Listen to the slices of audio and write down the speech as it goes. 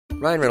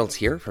Ryan Reynolds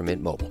here from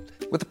Mint Mobile.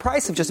 With the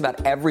price of just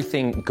about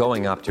everything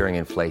going up during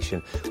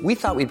inflation, we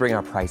thought we'd bring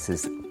our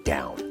prices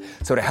down.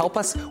 So to help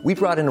us, we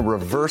brought in a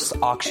reverse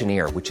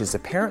auctioneer, which is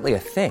apparently a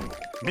thing.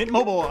 Mint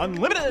Mobile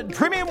Unlimited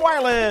Premium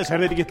Wireless. How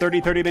to get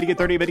 30, 30, bit to get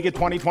 30, bit to get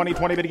 20, 20,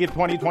 20, bit to get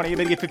 20, 20,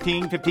 bit to get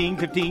 15, 15,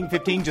 15,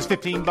 15, just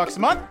 $15 a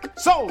month?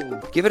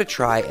 Sold! Give it a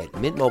try at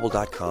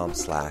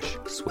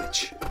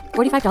mintmobile.com/switch.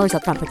 $45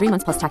 up front for 3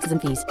 months plus taxes and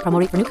fees. Promo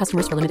rate for new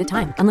customers for limited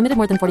time. Unlimited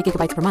more than 40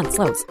 gigabytes per month.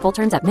 Slows full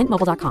terms at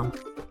mintmobile.com.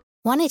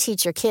 Want to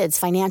teach your kids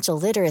financial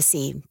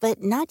literacy,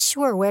 but not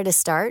sure where to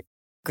start?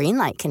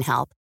 Greenlight can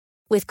help.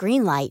 With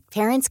Greenlight,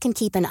 parents can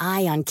keep an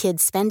eye on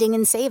kids' spending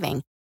and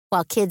saving,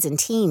 while kids and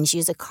teens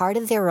use a card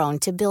of their own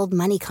to build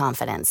money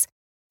confidence.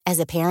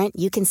 As a parent,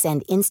 you can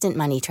send instant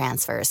money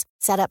transfers,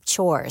 set up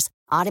chores,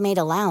 automate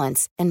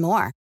allowance, and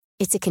more.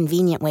 It's a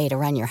convenient way to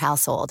run your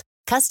household,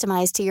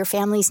 customized to your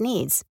family's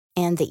needs,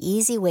 and the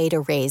easy way to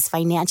raise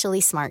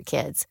financially smart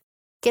kids.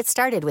 Get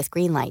started with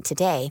Greenlight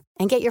today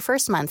and get your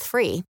first month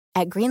free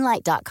at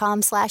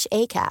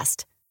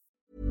greenlight.com/ACAST.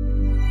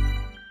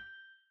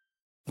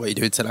 What are you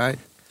doing tonight?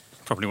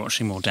 Probably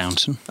watching more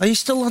Downton. Are you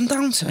still on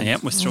Downton?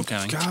 Yep, we're still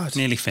going. God.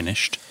 Nearly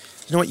finished.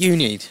 You know what you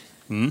need?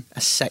 Hmm? A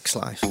sex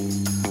life.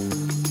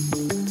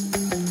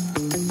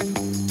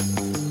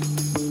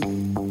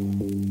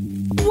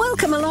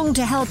 Welcome along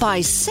to Help I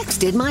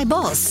Sexted My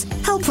Boss.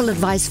 Helpful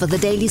advice for the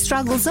daily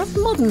struggles of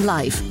modern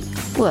life.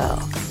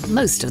 Well,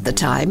 most of the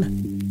time.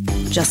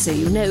 Just so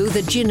you know,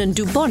 the gin and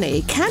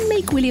Dubonnet can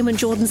make William and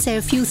Jordan say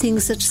a few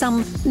things that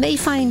some may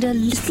find a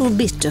little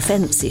bit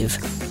offensive.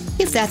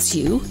 If that's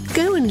you,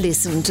 go and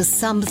listen to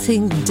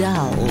something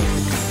dull.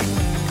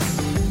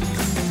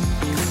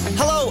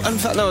 Hello, in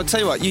fact, no, I'll tell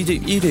you what, you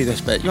do this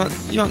bit. You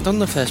haven't done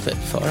the first bit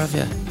before, have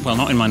you? Well,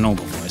 not in my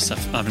normal voice.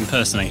 I've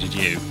impersonated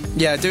you.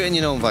 Yeah, do it in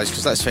your own voice,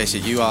 because let's face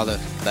it, you are the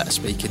better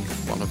speaking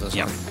one of us.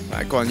 Yeah.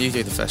 Right, go on, you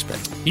do the first bit.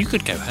 You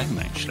could go home,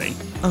 actually.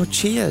 Oh,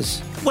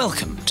 cheers.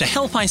 Welcome to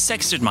Help I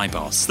Sexted My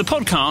Boss, the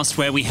podcast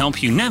where we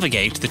help you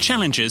navigate the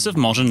challenges of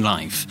modern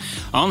life,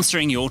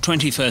 answering your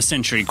 21st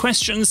century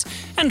questions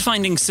and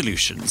finding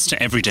solutions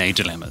to everyday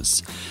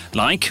dilemmas.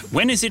 Like,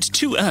 when is it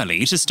too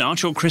early to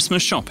start your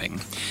Christmas shopping?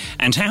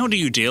 And how do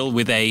you deal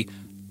with a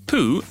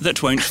poo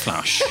that won't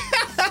flush?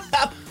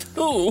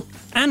 Poo?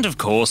 And of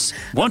course,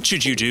 what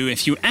should you do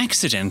if you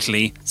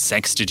accidentally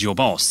sexted your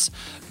boss?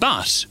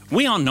 But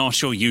we are not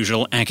your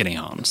usual agony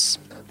aunts.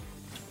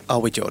 Are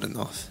we Jordan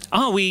North?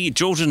 Are we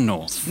Jordan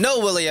North? No,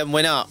 William,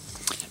 we're not.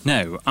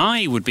 No,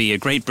 I would be a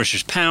Great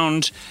British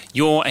Pound.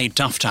 You're a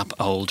duffed-up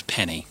old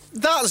penny.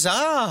 That's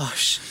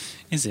harsh.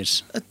 Is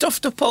it? A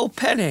duffed up old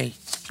penny.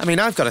 I mean,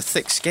 I've got a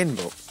thick skin,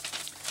 but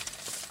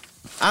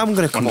I'm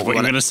going to come up with what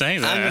you're going to say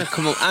there. I'm going to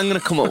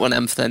come up with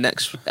one for the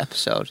next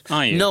episode.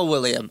 Are you? No,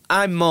 William.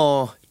 I'm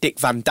more Dick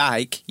Van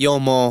Dyke. You're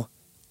more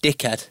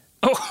Dickhead.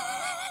 Oh.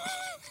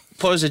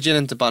 Pour us a gin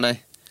and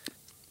Dubonnet.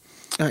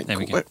 Right, There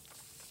we go.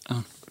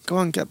 Oh. Go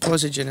on, pour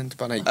us a gin and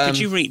Dubonnet. Could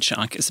you reach it?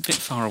 It's a bit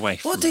far away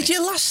from What me. did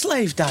your last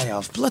slave die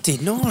of? Bloody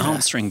Nora.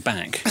 Answering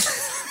back.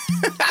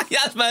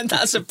 Yeah, man,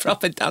 that's a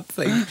proper dad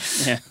thing.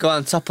 Yeah. Go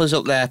on, top us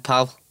up there,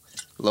 pal.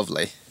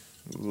 Lovely.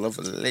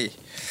 Lovely.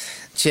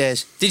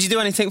 Cheers. Did you do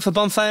anything for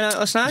bonfire night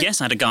last night?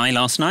 Yes, I had a guy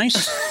last night.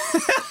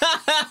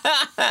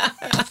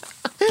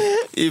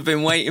 You've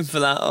been waiting for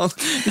that all.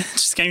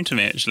 Just came to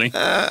me, actually.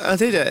 I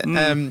did it.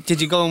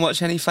 Did you go and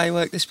watch any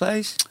firework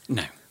displays?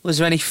 No. Was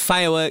there any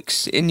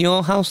fireworks in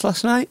your house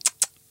last night?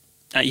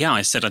 Yeah,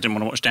 I said I didn't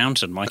want to watch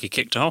Downton. Mikey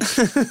kicked off.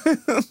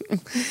 What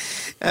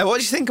do you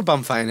think of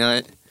bonfire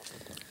night?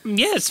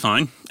 Yeah, it's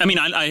fine. I mean,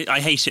 I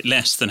hate it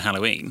less than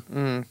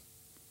Halloween.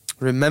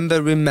 Remember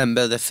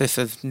the 5th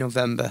of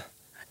November.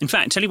 In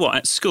fact, tell you what,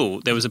 at school,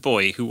 there was a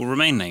boy who will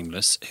remain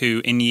nameless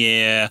who, in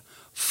year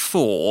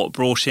 4,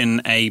 brought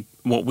in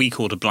what we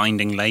called a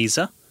blinding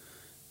laser.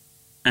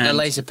 A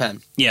laser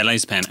pen? Yeah,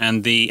 laser pen.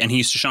 And he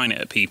used to shine it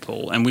at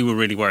people, and we were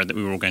really worried that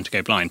we were all going to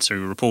go blind, so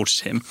we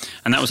reported him.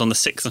 And that was on the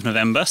 6th of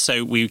November,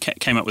 so we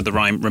came up with the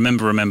rhyme,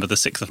 remember the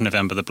 6th of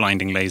November, the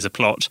blinding laser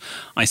plot.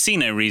 I see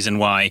no reason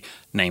why,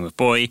 name of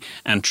boy,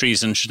 and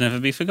treason should never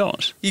be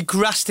forgot. You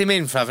grassed him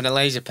in for having a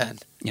laser pen?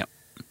 Yep.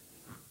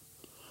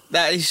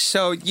 That is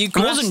so... It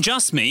wasn't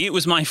just me, it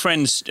was my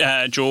friends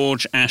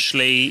George,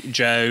 Ashley,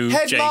 Joe,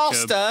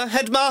 Jacob.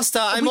 Headmaster,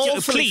 I'm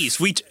awfully...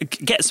 Please,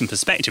 get some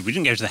perspective. We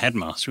didn't go to the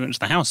headmaster, we went to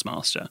the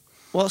housemaster.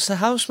 What's the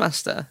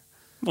housemaster?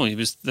 Well, he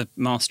was the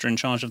master in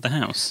charge of the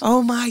house.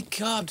 Oh, my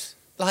God.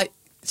 Like,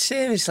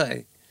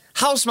 seriously?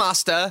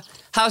 Housemaster,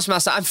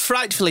 I'm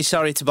frightfully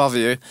sorry to bother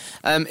you.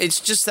 It's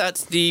just that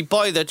the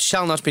boy that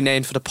shall not be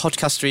named for the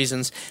podcast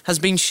reasons has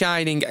been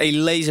shining a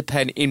laser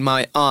pen in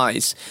my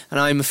eyes, and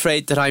I'm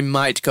afraid that I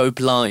might go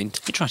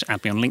blind. He tried to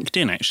add me on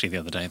LinkedIn, actually, the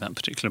other day, that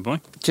particular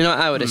boy. Do you know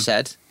what I would have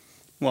said?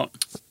 What?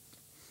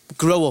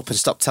 Grow up and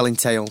stop telling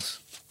tales.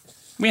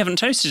 We haven't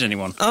toasted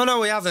anyone. Oh, no,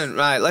 we haven't.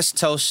 Right, let's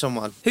toast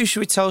someone. Who should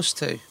we toast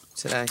to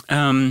today?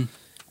 Who?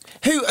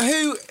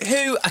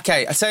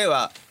 Okay, I tell you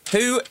what.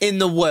 Who in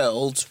the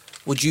world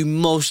would you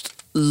most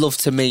love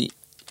to meet?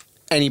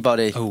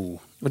 Anybody?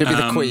 Oh. Would it be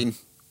the Queen?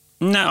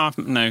 No,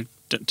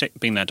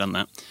 been there, done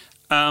that.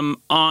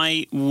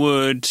 I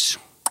would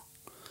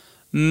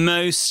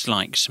most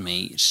like to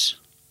meet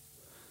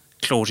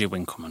Claudia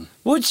Winkleman.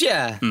 Would you?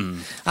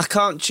 I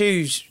can't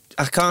choose.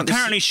 I can't.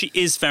 Apparently she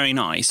is very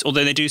nice,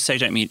 although they do say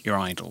don't meet your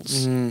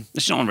idols.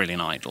 She's not really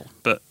an idol,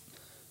 but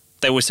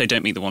they always say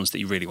don't meet the ones that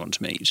you really want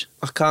to meet.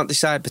 I can't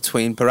decide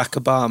between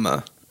Barack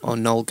Obama or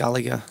Noel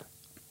Gallagher.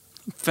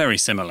 Very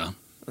similar.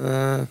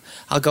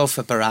 I'll go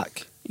for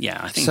Barack. Yeah,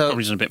 I think he's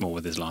probably done a bit more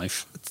with his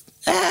life.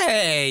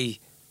 Hey!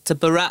 To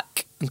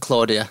Barack and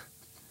Claudia.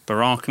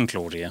 Barack and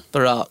Claudia.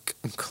 Barack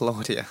and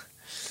Claudia.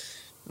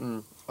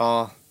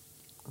 I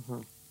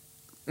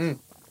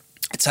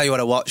tell you what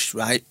I watched,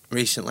 right,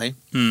 recently.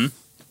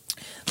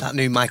 That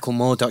new Michael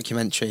Moore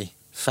documentary,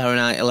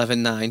 Fahrenheit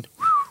 11/9.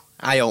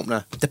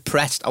 Eye-opener.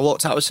 Depressed. I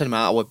walked out of the cinema,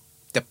 I was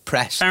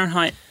depressed.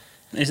 Fahrenheit,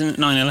 isn't it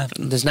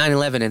 9/11? There's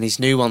 9/11 and his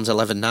new one's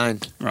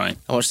 11/9. Right.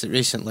 I watched it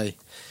recently.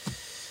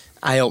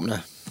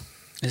 Eye-opener.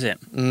 Is it?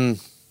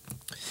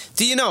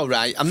 Do you know,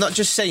 right, I'm not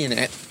just saying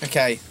it,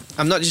 okay?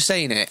 I'm not just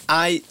saying it.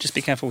 Just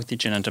be careful with your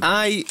gin and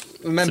I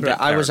remember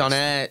I was on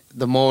air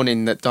the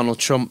morning that Donald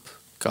Trump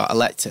got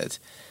elected.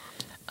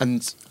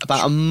 And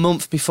about a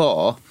month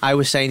before, I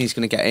was saying he's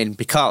going to get in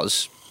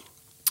because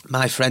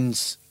my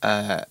friend's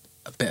a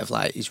bit of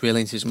like, he's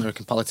really into his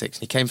American politics.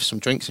 And he came for some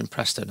drinks in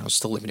Preston. I was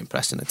still living in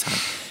Preston at the time.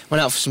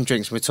 Went out for some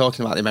drinks and we were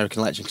talking about the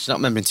American election. Because I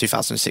remember in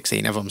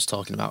 2016, everyone was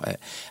talking about it.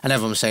 And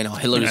everyone was saying, oh,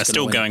 Hillary's going to win.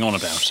 Still going on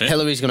about it.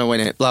 Hillary's going to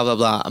win it, blah, blah,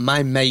 blah. And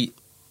my mate,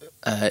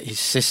 his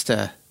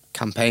sister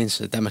campaigns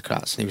for the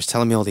Democrats, and he was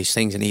telling me all these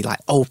things, and he like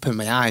opened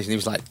my eyes, and he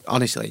was like,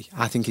 honestly,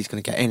 I think he's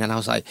going to get in. And I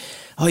was like,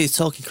 oh, you're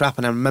talking crap.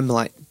 And I remember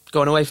like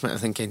going away from it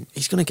and thinking,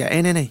 he's going to get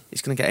in, isn't he?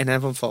 He's going to get in. And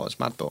everyone thought it was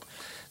mad, but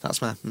that's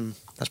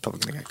that's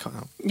probably going to get cut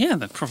out. Yeah,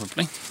 that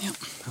probably. Yeah.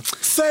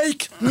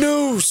 Fake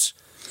news.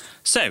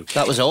 So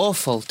that was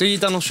awful. Do your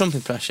Donald Trump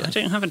impression? I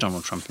don't have a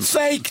Donald Trump impression.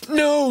 Fake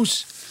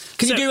news.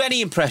 Can you do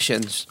any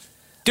impressions?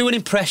 Do an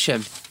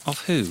impression.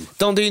 Of who?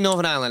 Don't do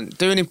Northern Ireland.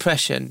 Do an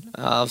impression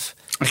of...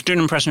 I could do an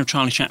impression of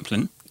Charlie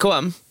Chaplin. Go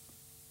on.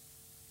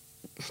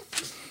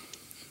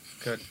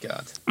 Good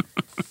God.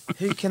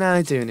 Who can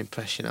I do an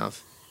impression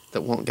of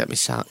that won't get me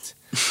sacked?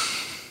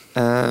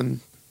 Tell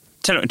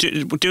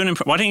you,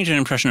 why don't you do an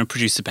impression of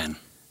Producer Ben?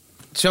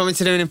 Do you want me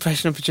to do an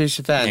impression of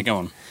Producer Ben? Yeah, go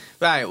on.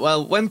 Right,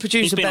 well, when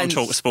Producer Ben... He's been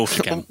on Talk Sport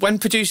again. When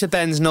Producer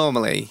Ben's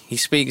normally, he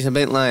speaks a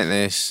bit like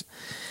this...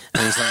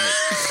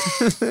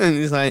 And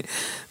he's like,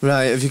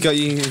 right, have you got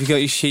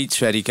your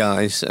sheets ready,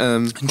 guys?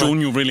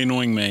 Dawn, you're really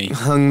annoying me.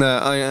 Hung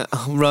there.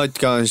 Right,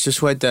 guys,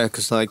 just wait there,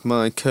 because like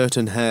my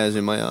curtain hair's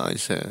in my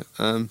eyes here.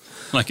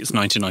 Like it's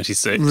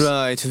 1996.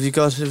 Right, have you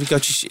got your?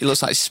 It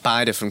looks like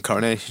Spider from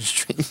Coronation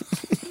Street.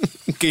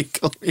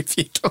 Google if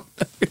you don't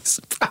know who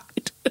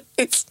Spider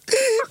is.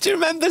 Do you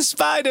remember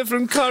Spider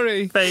from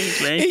Corrie?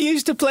 Vaguely. He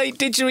used to play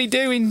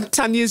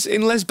didgeridoo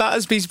in Les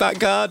Battersby's back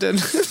garden.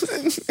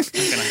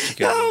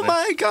 Oh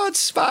my God,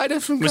 Spider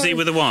from Corrie. Was he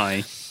with a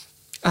Y?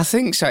 I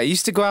think so. He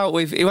used to go out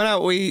with... He went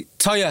out with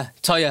Toya.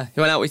 He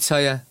went out with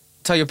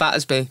Toya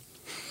Battersby.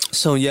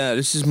 So yeah,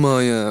 this is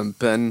my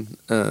Ben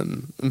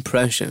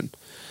impression.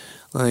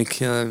 Like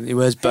he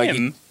wears baggy...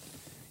 Him?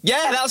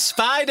 Yeah, that's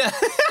Spider.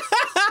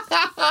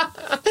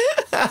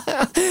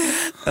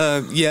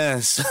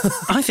 Yes.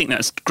 I think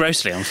that's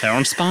grossly unfair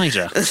on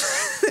Spider.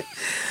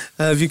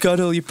 Have you got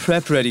all your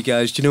prep ready,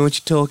 guys? Do you know what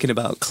you're talking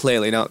about?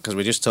 Clearly not, because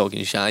we're just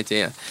talking shite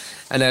here.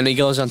 And then he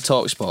goes on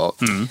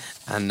TalkSport,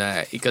 and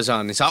he goes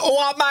on, he's like, oh,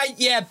 what, mate?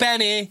 Yeah,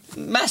 Benny.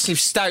 Massive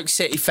Stoke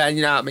City fan,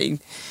 you know what I mean?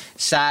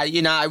 So,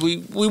 you know,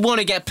 we want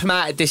to get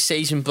promoted this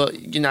season, but,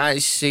 you know,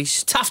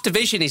 it's tough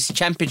division, it's the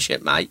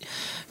Championship, mate.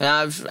 And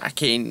I was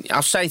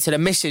saying to the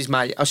missus,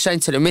 mate,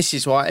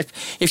 what,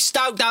 if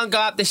Stoke don't go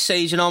up this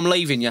season, I'm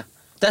leaving you.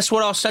 That's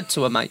what I said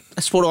to her, mate.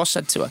 That's what I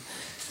said to her.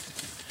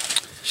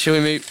 Shall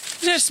we move?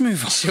 Let's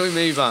move on. Shall we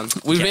move on?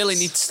 We really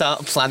need to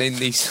start planning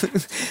these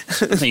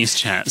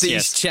chats.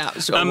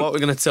 Chats on what we're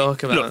going to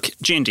talk about. Look,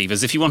 Gin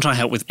Divas, if you want our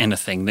help with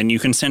anything, then you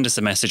can send us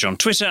a message on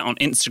Twitter, on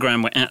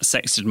Instagram, we're at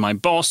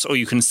SextedMyBoss, or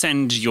you can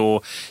send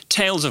your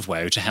tales of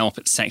woe to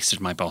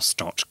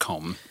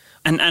help@sextedmyboss.com.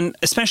 And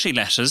especially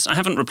letters. I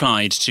haven't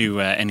replied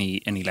to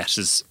any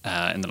letters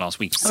in the last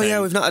week. So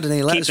yeah, we've not had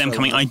any letters. Keep them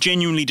coming. I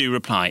genuinely do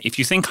reply. If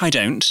you think I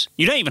don't,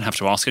 you don't even have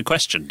to ask a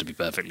question, to be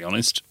perfectly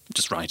honest.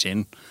 Just write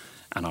in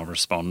and I'll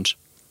respond.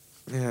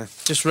 Yeah,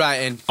 just write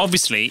in.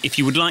 Obviously, if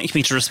you would like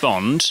me to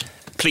respond,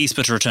 please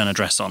put a return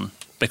address on,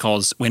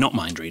 because we're not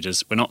mind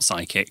readers, we're not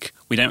psychic,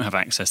 we don't have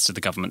access to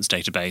the government's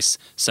database,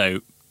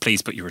 so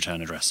please put your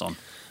return address on.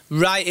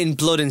 Write in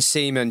blood and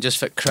semen just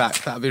for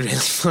crack, that'd be really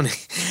funny.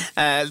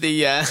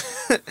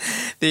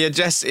 The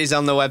address is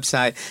on the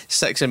website,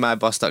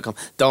 sextedmyboss.com.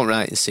 Don't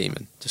write in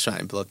semen, just write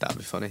in blood, that'd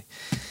be funny.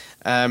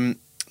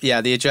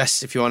 Yeah, the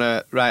address, if you want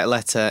to write a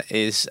letter,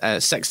 is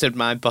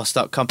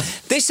sextedmyboss.com.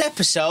 This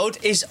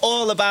episode is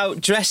all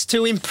about Dress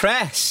to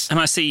Impress. And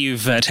I see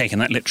you've taken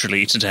that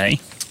literally today.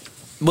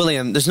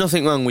 William, there's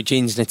nothing wrong with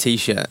jeans and a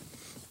T-shirt.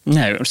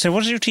 No, so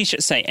what does your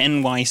T-shirt say?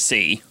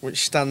 NYC?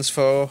 Which stands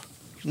for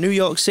New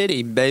York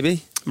City,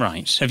 baby.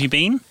 Right. Have you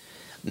been?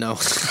 No.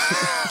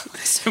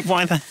 So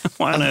why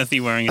on earth are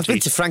you wearing a I've been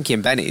to t-shirt? Frankie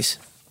and Benny's.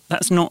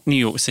 That's not New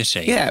York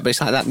City. Yeah, but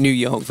it's like that New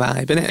York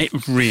vibe, isn't it?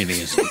 It really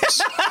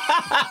isn't.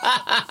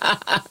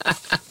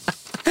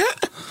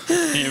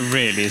 It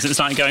really is. It's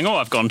like going, oh,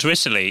 I've gone to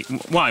Italy.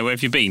 Why? Where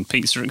have you been?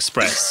 Pizza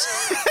Express.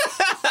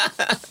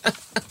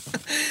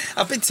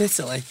 I've been to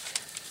Italy.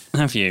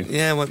 Have you?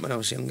 Yeah, I went when I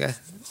was younger.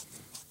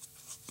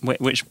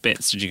 Which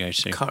bits did you go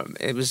to?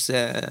 It was...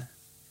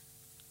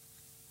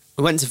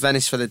 we went to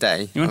Venice for the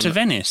day. You went to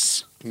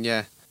Venice?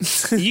 Yeah.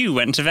 You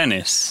went to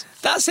Venice?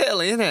 That's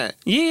Italy, isn't it?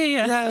 Yeah.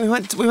 Yeah, we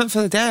went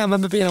for the day. I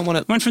remember being on one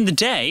of... Went from the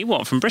day?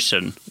 What, from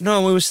Britain?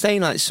 No, we were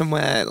staying like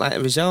somewhere, like a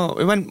resort.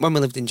 We went when we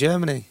lived in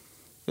Germany.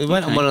 We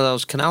went on one of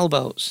those canal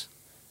boats.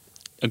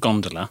 A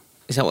gondola?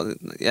 Is that what...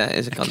 Yeah, it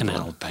is a gondola.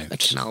 Canal boat. A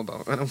canal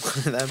boat. I don't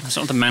want them. That's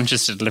not the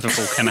Manchester to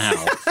Liverpool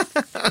Canal.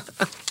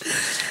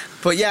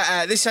 But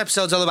yeah, this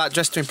episode's all about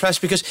Dress to Impress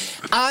because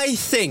I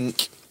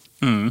think,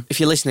 if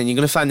you're listening, you're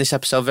going to find this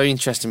episode very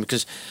interesting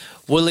because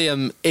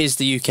William is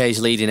the UK's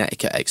leading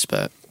etiquette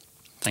expert.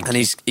 Thank and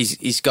you.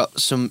 he's got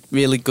some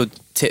really good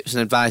tips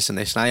and advice on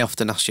this, and I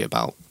often ask you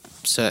about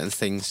certain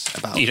things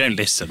about... You don't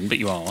listen, but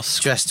you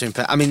ask. Dress to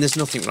Impress. I mean, there's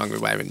nothing wrong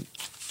with wearing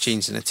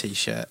jeans and a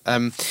T-shirt.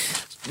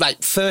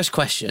 Right, first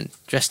question,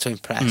 Dress to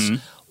Impress.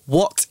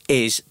 What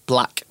is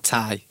black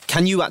tie?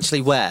 Can you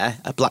actually wear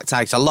a black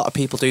tie? Because a lot of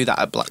people do that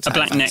at black tie A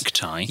black events.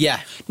 necktie?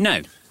 Yeah.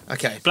 No.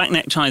 Okay. Black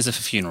neckties are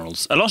for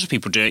funerals. A lot of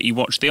people do it. You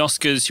watch the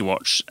Oscars, you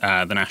watch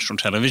the National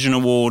Television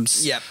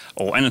Awards, Yep.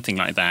 or anything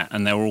like that,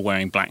 and they're all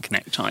wearing black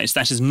neckties.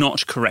 That is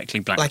not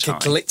correctly black Like tie. a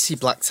glitzy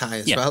black tie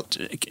as well.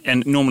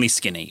 And normally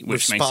skinny,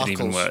 which With makes it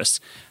even sparkles. worse.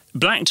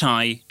 Black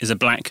tie is a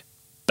black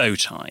bow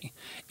tie.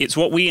 It's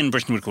what we in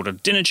Britain would call a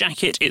dinner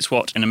jacket. It's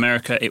what in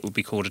America it would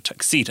be called a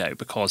tuxedo,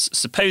 because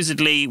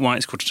supposedly why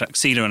it's called a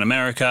tuxedo in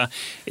America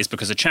is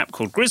because a chap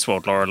called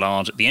Griswold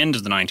Laurillard at the end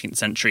of the 19th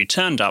century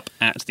turned up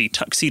at the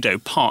Tuxedo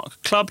Park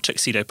Club.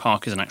 Tuxedo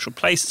Park is an actual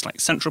place. It's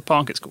like Central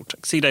Park. It's called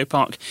Tuxedo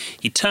Park.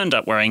 He turned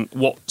up wearing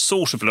what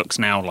sort of looks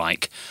now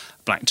like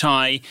black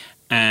tie,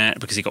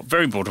 because he got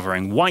very bored of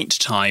wearing white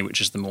tie,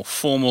 which is the more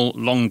formal,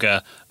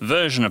 longer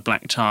version of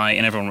black tie,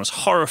 and everyone was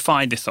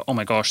horrified. They thought, oh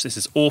my gosh, this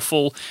is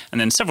awful.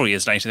 And then several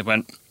years later they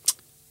went,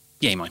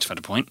 yeah, you might have had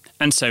a point.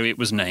 And so it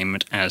was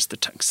named as the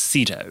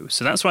tuxedo.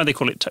 So that's why they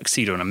call it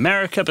tuxedo in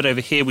America, but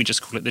over here we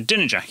just call it the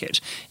dinner jacket.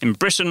 In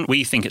Britain,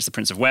 we think it's the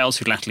Prince of Wales,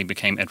 who latterly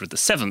became Edward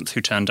VII, who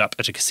turned up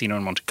at a casino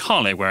in Monte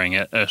Carlo wearing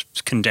a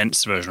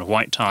condensed version of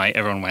white tie.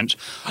 Everyone went,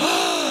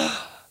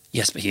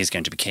 yes, but he is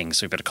going to be king,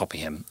 so we better copy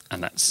him.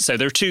 And that's so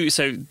there are two.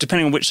 So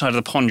depending on which side of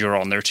the pond you're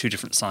on, there are two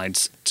different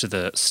sides to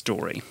the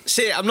story.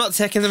 See, I'm not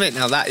taking the mick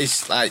now. That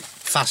is like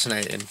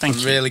fascinating. Thank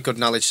you. Really good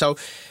knowledge. So,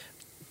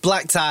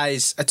 black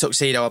ties, a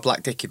tuxedo, a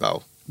black dicky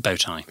bow. Bow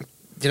tie.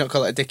 Do you not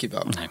call it a dicky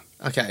bow? No.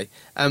 Okay.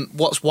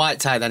 What's white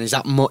tie then? Is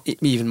that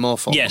even more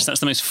formal? Yes, that's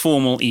the most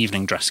formal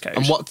evening dress code.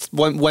 And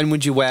when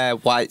would you wear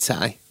white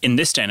tie? In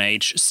this day and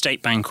age,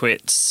 state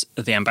banquets,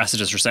 the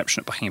ambassador's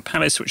reception at Buckingham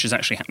Palace, which is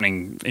actually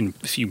happening in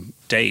a few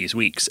days,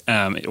 weeks.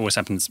 It always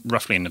happens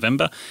roughly in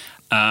November.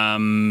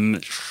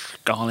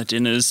 Gala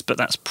dinners, but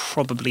that's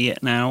probably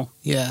it now.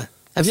 Yeah.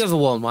 Have you ever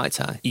worn white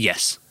tie?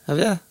 Yes. Have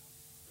you?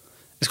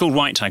 It's called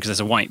white tie because there's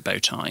a white bow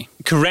tie.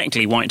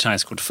 Correctly, white tie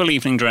is called full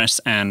evening dress,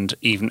 and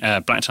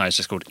black tie is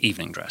just called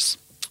evening dress.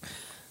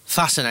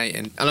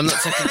 Fascinating. And I'm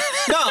not taking...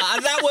 No,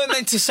 that weren't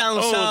meant to sound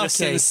Oh, the sarky.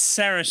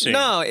 sincerity.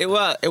 No, it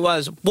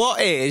was. What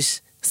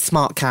is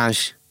smart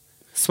cash?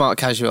 Smart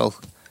casual.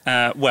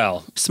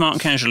 Well, smart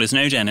casual is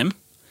no denim,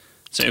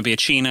 so it would be a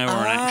chino or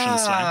an action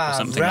slap or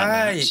something like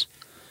right. that.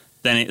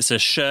 Then it's a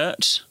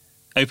shirt,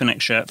 open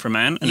neck shirt for a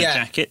man, and a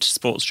jacket,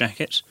 sports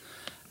jacket.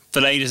 For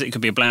ladies, it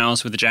could be a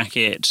blouse with a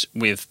jacket,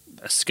 with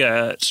a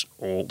skirt,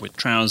 or with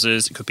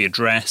trousers. It could be a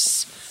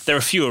dress. There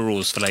are fewer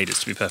rules for ladies,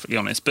 to be perfectly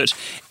honest, but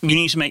you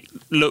need to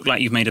look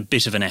like you've made a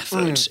bit of an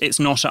effort. It's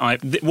not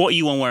what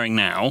you are wearing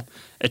now,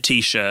 a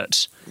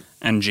T-shirt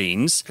and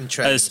jeans, And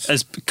trainers.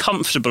 as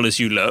comfortable as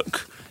you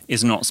look,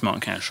 is not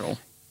smart casual.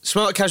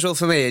 Smart casual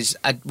for me is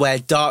I'd wear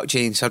dark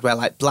jeans. So I'd wear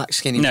like black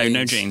skinny jeans.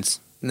 No jeans.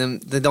 And then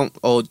they don't,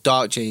 or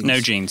dark jeans. No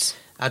jeans.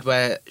 I'd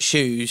wear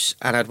shoes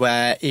and I'd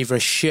wear either a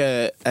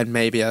shirt and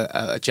maybe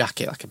a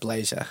jacket, like a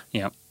blazer.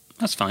 Yeah,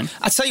 that's fine.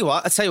 I tell you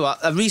what,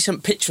 a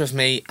recent picture of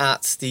me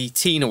at the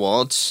Teen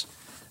Awards,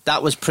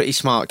 that was pretty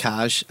smart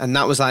cash, and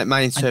that was like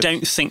my I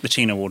don't think the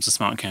Teen Awards are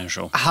smart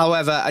casual.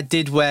 However, I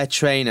did wear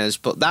trainers,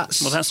 but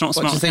that's... Well, that's not what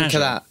smart do you think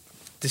casual. of that?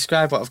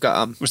 Describe what I've got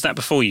on. Was that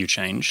before you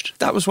changed?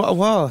 That was what I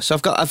wore. So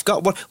I've got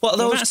what are Well,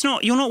 those? that's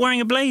not. You're not wearing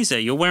a blazer.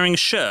 You're wearing a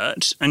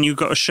shirt, and you've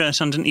got a shirt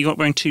underneath. You're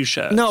wearing two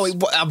shirts. No,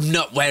 I'm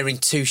not wearing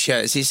two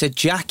shirts. It's a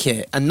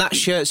jacket, and that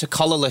shirt's a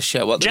collarless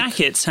shirt. What?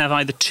 Jackets have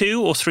either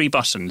 2 or 3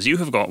 buttons. You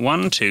have got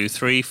 1, 2,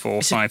 3,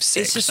 4, 5,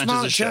 6. It's a That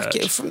smart is a shirt.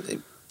 jacket.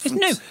 From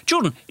No,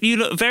 Jordan, you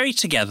look very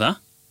together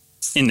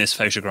in this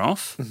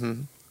photograph.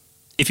 Mm-hmm.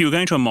 If you were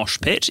going to a mosh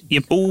pit,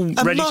 you're all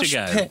A ready mosh to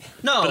go. pit?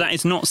 No. But that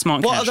is not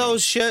smart What casual. are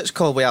those shirts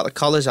called without the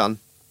collars on?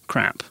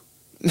 Crap.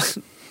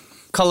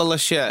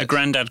 Collarless shirt. A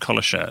grandad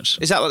collar shirt.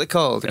 Is that what they're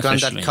called? A Officially,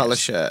 granddad collar yes.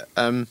 shirt.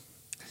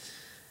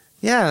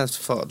 Yeah, I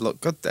thought I'd look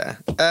good there.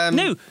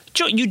 No,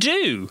 you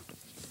do.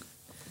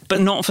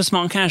 But not for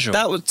smart casual.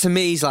 That was, to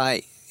me, is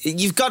like,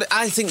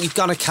 I think you've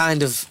got to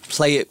kind of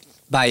play it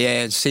by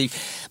ear and see.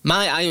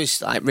 I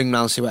always like ring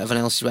round and see what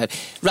everyone else is wearing.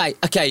 Right,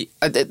 okay,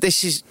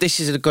 this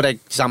is a good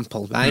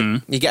example,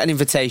 right? You get an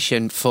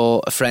invitation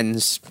for a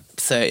friend's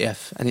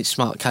 30th and it's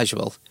smart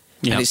casual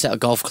and it's at a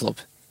golf club,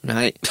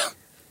 right?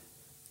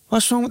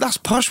 What's wrong with that's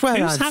posh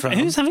where I'm from?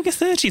 Who's having a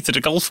 30th at a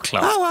golf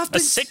club? Oh, a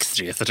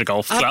 60th at a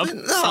golf club?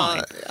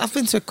 I've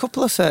been to a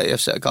couple of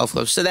 30ths at a golf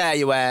club. So there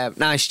you wear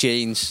nice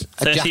jeans,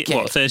 a jacket.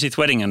 What, 30th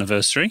wedding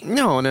anniversary?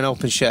 No, and an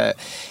open shirt.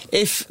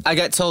 If I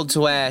get told to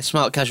wear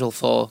smart casual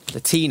for the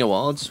Teen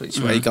Awards, which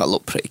is where you got to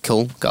look pretty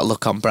cool, got to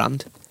look on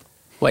brand,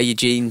 wear your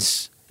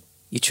jeans,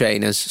 your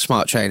trainers,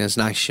 smart trainers,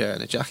 nice shirt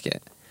and a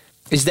jacket.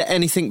 Is there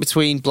anything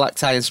between black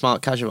tie and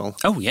smart casual?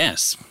 Oh,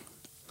 yes.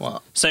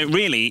 What? So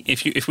really,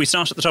 if we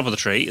start at the top of the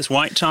tree, it's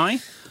white tie,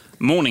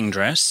 morning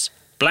dress,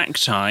 black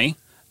tie,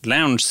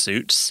 lounge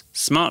suits,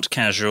 smart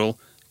casual,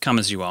 come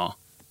as you are,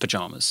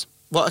 pyjamas.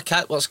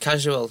 What's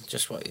casual?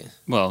 Just what you...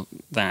 Well,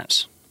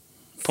 that.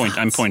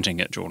 I'm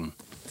pointing at Jordan.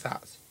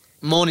 That.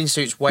 Morning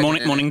suits,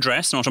 wedding... Morning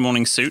dress, not a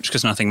morning suit,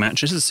 because nothing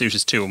matches. The suit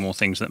is two or more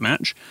things that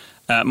match.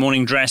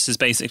 Morning dress is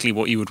basically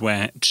what you would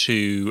wear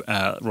to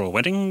royal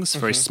weddings,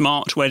 very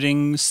smart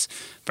weddings,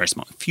 very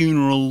smart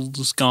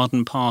funerals,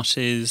 garden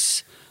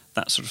parties...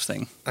 that sort of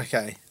thing.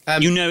 Okay.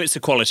 You know it's a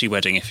quality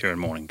wedding if you're in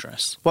morning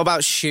dress. What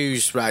about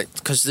shoes, right?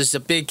 Because there's a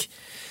big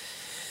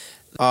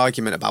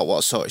argument about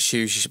what sort of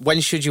shoes.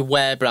 When should you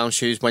wear brown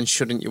shoes? When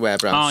shouldn't you wear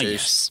brown shoes?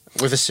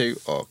 Yes. With a suit?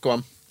 Or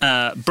go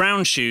on.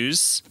 Brown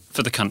shoes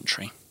for the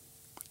country.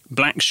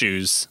 Black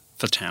shoes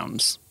for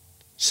towns.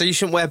 So you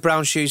shouldn't wear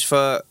brown shoes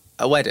for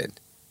a wedding?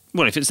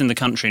 Well, if it's in the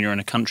country and you're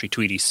in a country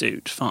tweedy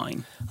suit,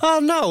 fine.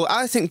 Oh, no.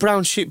 I think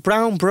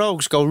brown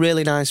brogues go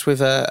really nice with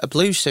a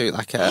blue suit,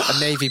 like a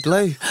navy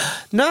blue.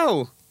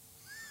 No.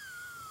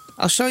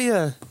 I'll show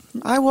you.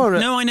 I wore it.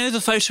 No, I know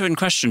the photo in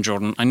question,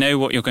 Jordan. I know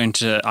what you're going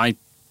to... I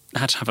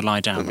had to have a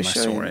lie down when I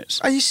saw it.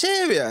 Are you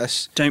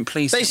serious? Don't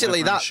please...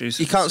 Basically, that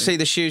you can't see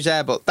the shoes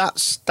there, but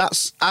that's...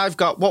 I've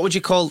got... What would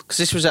you call... Because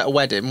this was at a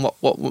wedding.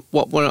 What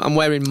I'm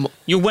wearing...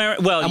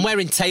 I'm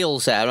wearing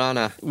tails there, aren't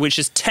I? Which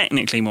is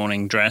technically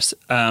morning dress.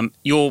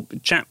 Your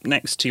chap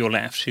next to your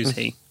left, who's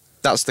he?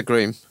 That's the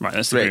groom. Right,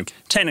 that's the groom.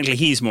 Technically,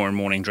 he's more in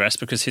morning dress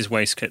because his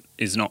waistcoat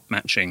is not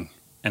matching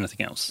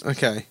anything else.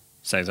 Okay.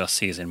 So thus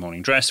he is in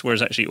morning dress,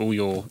 whereas actually all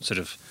your sort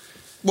of...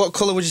 What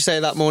colour would you say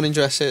that morning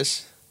dress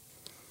is?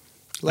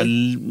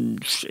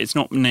 It's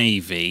not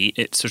navy,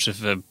 it's sort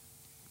of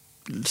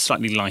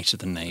slightly lighter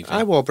than navy.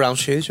 I wore brown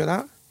shoes with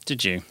that.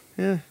 Did you?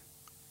 Yeah.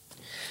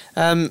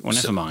 Well,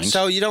 never mind.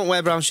 So you don't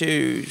wear brown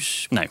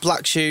shoes? No.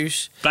 Black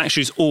shoes? Black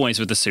shoes always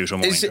with the suit or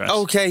morning dress.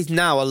 Okay,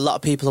 now a lot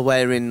of people are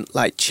wearing,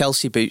 like,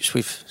 Chelsea boots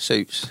with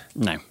suits.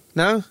 No.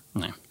 No?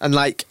 No. And,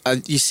 like,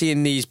 you're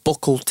seeing these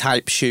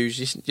buckle-type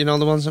shoes. You know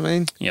the ones I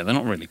mean? Yeah, they're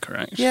not really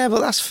correct. Yeah,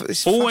 but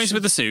it's always fashion.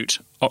 with the suit,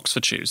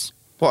 Oxford shoes.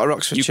 What are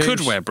Oxford shoes? You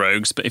could wear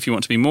brogues, but if you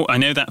want to be more... I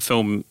know that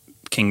film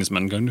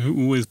Kingsman going,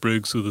 who always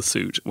brogues with a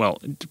suit? Well,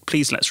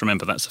 please let's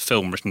remember that's a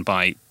film written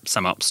by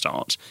some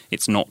upstart.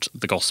 It's not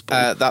the gospel.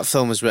 That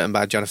film was written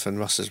by Jonathan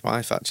Ross's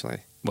wife, actually.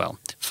 Well,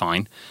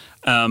 fine.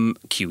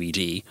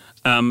 QED.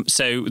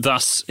 So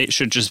thus, it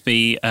should just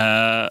be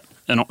a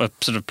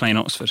sort of plain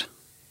Oxford.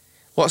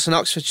 What's an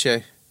Oxford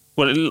shoe?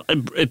 Well,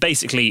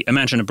 basically,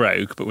 imagine a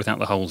brogue, but without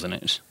the holes in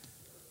it.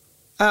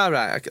 Ah,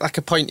 right, like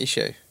a pointy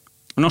shoe.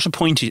 Not a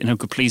pointy... No,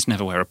 please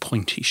never wear a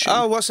pointy shoe.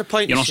 Oh, what's a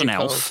pointy shoe? You're not an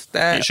elf.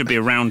 It should be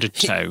a rounded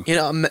toe.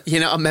 You're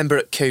not a member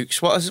at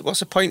Kooks.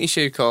 What's a pointy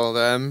shoe called?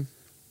 A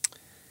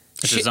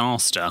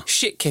disaster.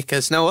 Shit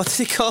kickers. No, what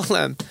do they call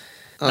them?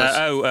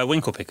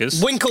 Winkle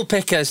pickers. Winkle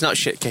pickers, not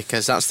shit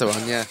kickers. That's the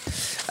one, yeah.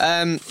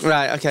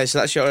 Right, okay, so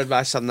that's your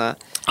advice on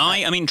that.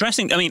 I mean,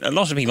 dressing... I mean, a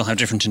lot of people have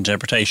different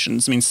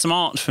interpretations. I mean,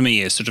 smart for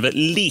me is sort of at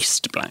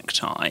least black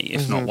tie,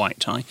 if not white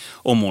tie,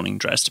 or morning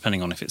dress,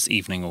 depending on if it's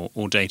evening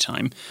or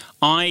daytime.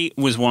 I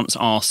was once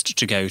asked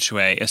to go to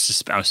I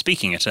was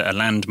speaking at a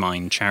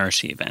landmine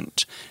charity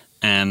event,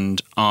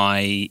 and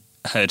I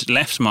had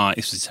left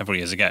this was several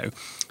years ago,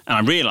 and I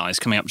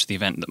realised coming up to the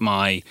event that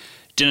my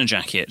dinner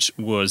jacket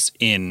was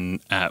in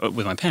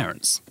with my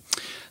parents.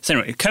 So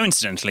anyway,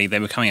 coincidentally, they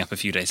were coming up a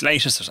few days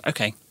later, so I was like,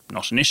 okay,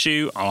 not an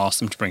issue, I'll ask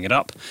them to bring it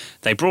up.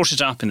 They brought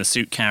it up in the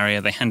suit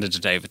carrier, they handed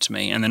it over to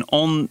me, and then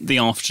on the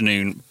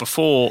afternoon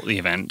before the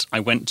event,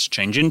 I went to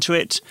change into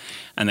it,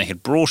 and they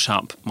had brought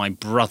up my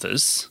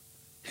brother's,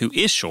 who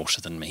is shorter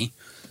than me,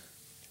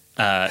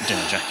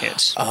 dinner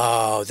jacket.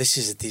 Oh, this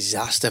is a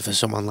disaster for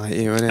someone like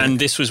you, isn't it? And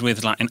this was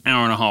with like an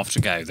hour and a half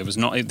to go.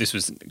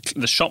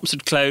 The shops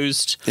had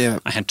closed. Yeah.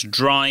 I had to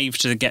drive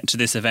to get to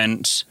this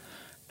event,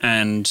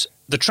 and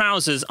the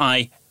trousers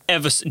I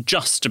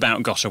just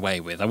about got away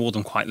with. I wore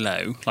them quite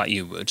low, like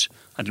you would.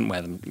 I didn't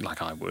wear them like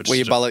I would. Were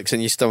your bollocks in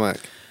your stomach?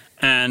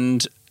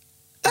 And...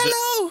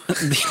 Hello!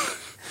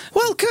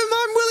 Welcome,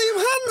 I'm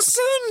William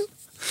Hanson!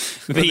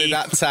 Were they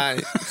that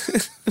tight?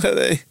 Were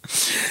they?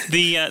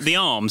 The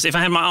arms, if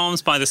I had my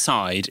arms by the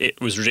side, it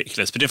was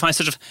ridiculous. But if I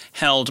sort of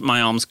held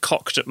my arms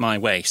cocked at my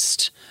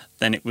waist,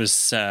 then it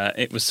was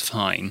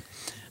fine.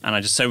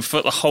 And so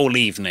for the whole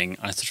evening,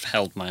 I sort of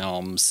held my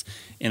arms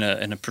in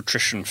a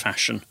patrician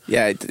fashion.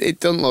 Yeah, it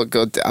doesn't look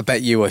good. I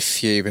bet you were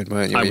fuming,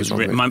 weren't you? I was.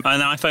 And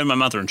I phoned my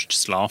mother and she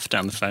just laughed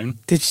down the phone.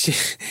 Did she?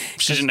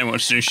 She didn't know what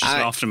to do. She just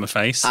laughed in my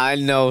face. I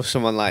know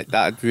someone like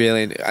that,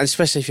 really,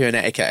 especially if you're an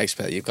etiquette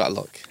expert. You've got to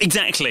look.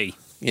 Exactly.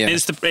 Yeah.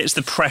 It's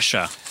the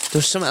pressure. There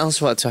was something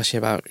else I wanted to ask you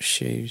about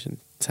shoes and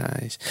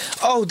ties.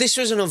 Oh, this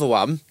was another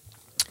one.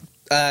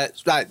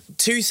 Like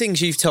 2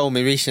 things you've told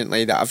me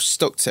recently that I've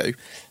stuck to.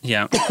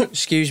 Yeah.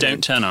 Excuse me.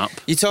 Don't turn up.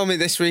 You told me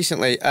this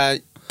recently.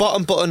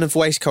 Bottom button of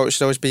waistcoat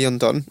should always be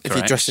undone. Correct. If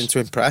you're dressing to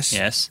impress.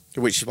 Yes.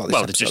 Which is what this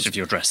Well, episode's. just if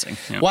you're dressing.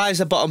 Yeah. Why is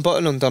the bottom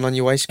button undone on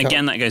your waistcoat?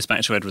 Again, that goes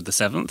back to Edward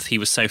VII. He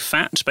was so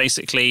fat,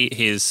 basically,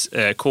 his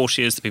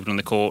courtiers, the people in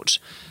the court,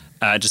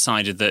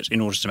 decided that in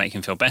order to make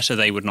him feel better,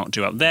 they would not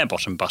do up their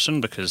bottom button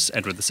because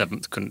Edward VII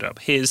couldn't do up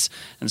his,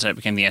 and so it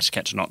became the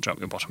etiquette to not do up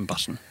your bottom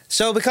button.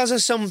 So because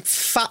of some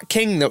fat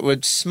king that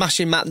was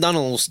smashing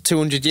McDonald's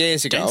 200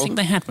 years ago... I don't think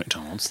they had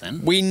McDonald's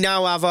then. We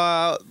now have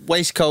our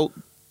waistcoat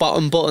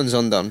bottom buttons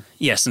undone.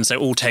 Yes, and so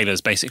all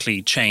tailors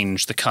basically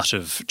changed the cut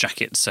of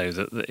jackets so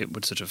that it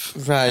would sort of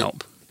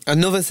help.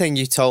 Another thing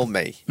you told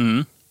me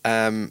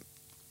that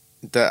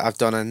I've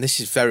done, and this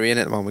is very in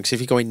at the moment, because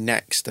if you're going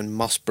Next and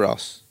Moss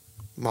Bros...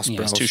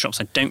 There's 2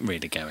 shops I don't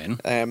really go in.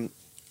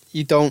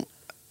 You don't,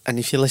 and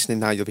if you're listening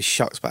now, you'll be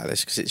shocked by this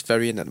because it's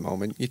very in at the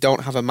moment. You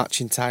don't have a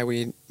matching tie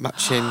with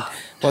matching,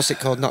 what's it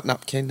called? Not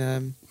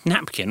napkin.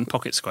 Napkin,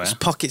 pocket square. It's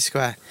pocket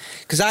square.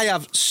 Because I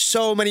have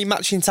so many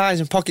matching ties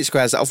and pocket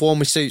squares that I've worn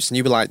with suits, and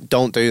you were like,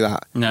 don't do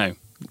that. No.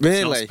 Really?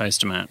 It's not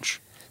supposed to match.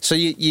 So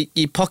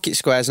your pocket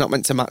square is not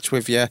meant to match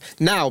with your...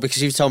 Now,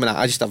 because you've told me that,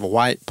 I just have a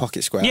white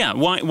pocket square. Yeah,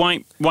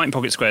 white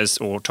pocket squares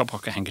or top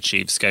pocket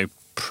handkerchiefs go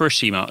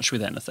pretty much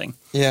with anything.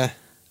 Yeah.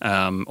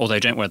 Although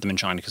don't wear them in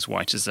China because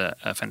white is an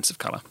offensive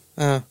colour.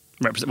 Well,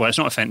 it's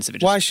not offensive.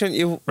 It why shouldn't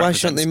they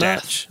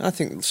match? Death. I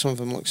think some of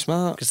them look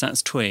smart. Because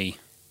that's twee.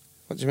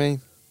 What do you mean?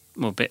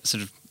 Well, a bit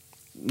sort of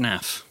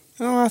naff.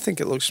 Oh, I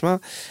think it looks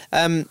smart.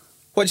 What do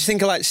you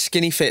think of like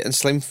skinny fit and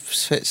slim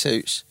fit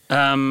suits?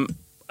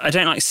 I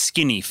don't like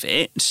skinny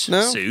fit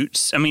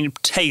suits. I mean,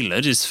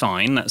 tailored is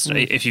fine. That's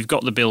if you've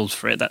got the build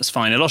for it, that's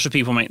fine. A lot of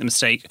people make the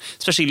mistake,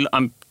 especially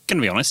I'm going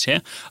to be honest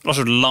here, a lot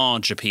of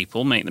larger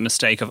people make the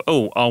mistake of,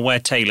 I'll wear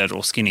tailored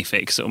or skinny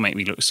fit because it'll make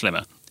me look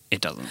slimmer. It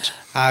doesn't.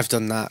 I've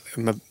done that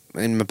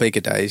in my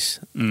bigger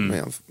days. I mean,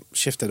 I've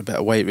shifted a bit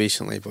of weight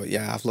recently, but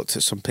yeah, I've looked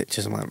at some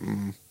pictures and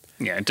I'm like,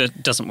 Yeah,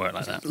 it doesn't work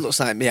like that. It looks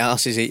like my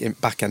arse is eating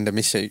back end of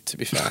my suit, to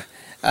be fair.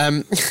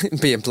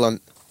 Being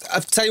blunt.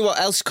 I'll tell you what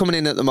else is coming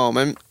in at the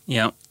moment.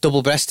 Yeah.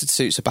 Double-breasted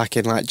suits are back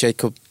in, like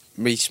Jacob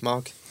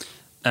Rees-Mogg.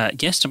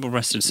 Yes,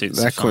 double-breasted suits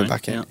They're are coming fine.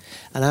 back in. Yeah.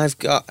 And I've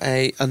got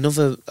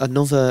another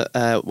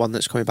one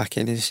that's coming back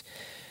in is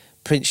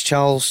Prince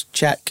Charles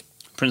check.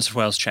 Prince of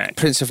Wales check.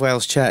 Prince of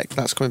Wales check.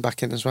 That's coming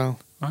back in as well.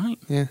 Right.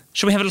 Yeah.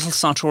 Shall we have a little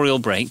sartorial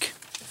break?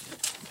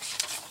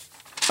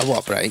 A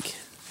what break?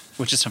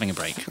 We're just having a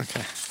break.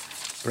 Okay.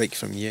 Break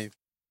from you.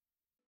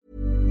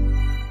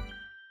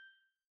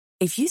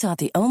 If you thought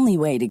the only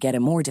way to get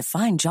a more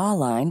defined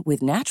jawline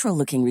with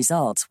natural-looking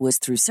results was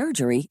through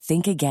surgery,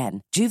 think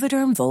again.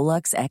 Juvederm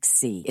Volux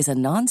XC is a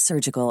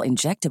non-surgical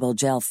injectable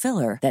gel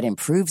filler that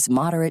improves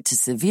moderate to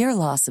severe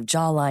loss of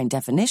jawline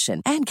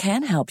definition and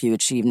can help you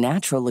achieve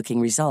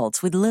natural-looking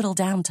results with little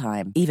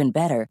downtime. Even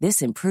better,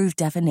 this improved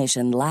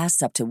definition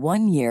lasts up to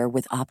 1 year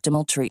with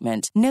optimal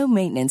treatment. No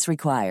maintenance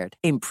required.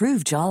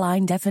 Improve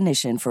jawline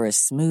definition for a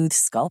smooth,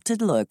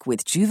 sculpted look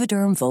with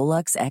Juvederm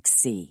Volux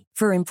XC.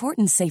 For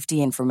important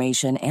safety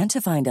information and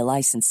to find a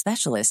licensed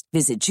specialist,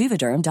 visit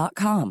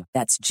Juvederm.com.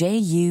 That's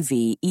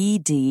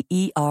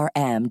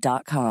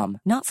JUVEDERM.com.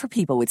 Not for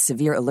people with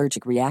severe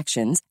allergic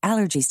reactions,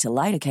 allergies to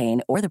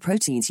lidocaine, or the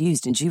proteins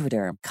used in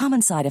Juvederm.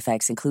 Common side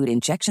effects include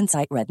injection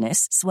site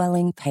redness,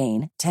 swelling,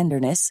 pain,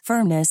 tenderness,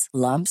 firmness,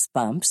 lumps,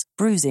 bumps,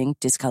 bruising,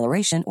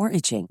 discoloration, or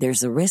itching.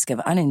 There's a risk of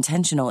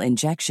unintentional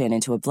injection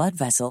into a blood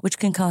vessel, which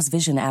can cause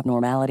vision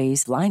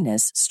abnormalities,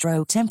 blindness,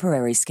 stroke,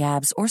 temporary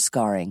scabs, or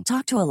scarring.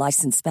 Talk to a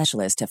licensed specialist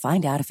to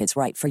find out if it's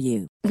right for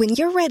you. When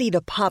you're ready to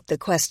pop the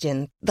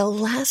question, the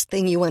last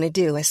thing you want to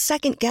do is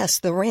second-guess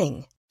the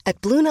ring.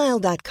 At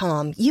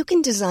BlueNile.com, you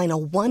can design a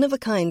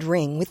one-of-a-kind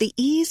ring with the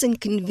ease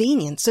and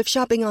convenience of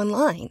shopping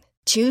online.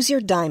 Choose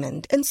your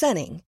diamond and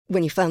setting.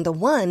 When you find the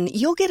one,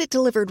 you'll get it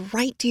delivered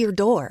right to your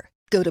door.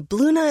 Go to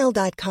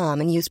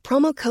BlueNile.com and use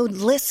promo code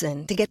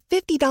LISTEN to get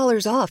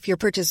 $50 off your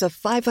purchase of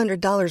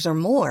 $500 or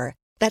more.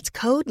 That's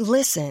code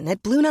LISTEN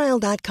at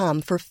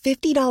BlueNile.com for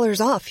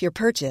 $50 off your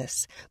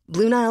purchase.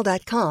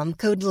 BlueNile.com,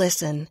 code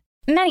LISTEN.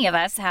 Many of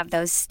us have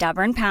those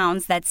stubborn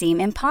pounds that seem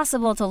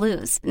impossible to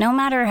lose, no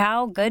matter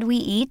how good we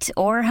eat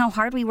or how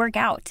hard we work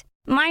out.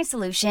 My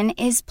solution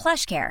is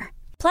PlushCare.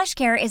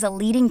 PlushCare is a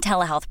leading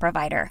telehealth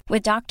provider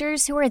with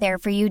doctors who are there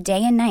for you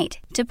day and night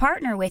to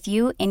partner with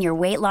you in your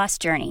weight loss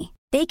journey.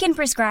 They can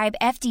prescribe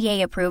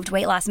FDA-approved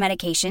weight loss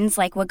medications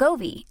like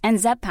Wegovy and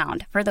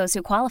Zepbound for those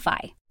who qualify.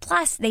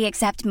 Plus, they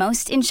accept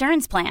most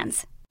insurance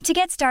plans. To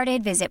get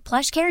started, visit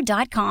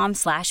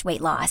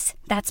plushcare.com/weightloss.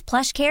 That's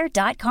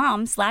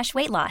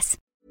plushcare.com/weightloss.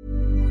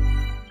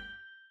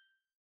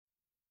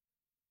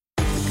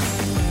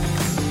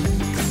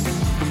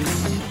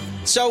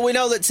 So we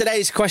know that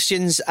today's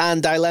questions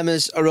and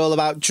dilemmas are all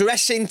about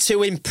dressing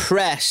to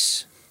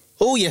impress.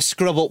 Oh, you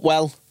scrub up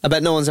well. I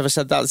bet no one's ever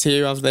said that to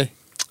you, have they?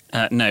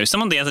 No.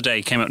 Someone the other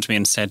day came up to me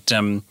and said,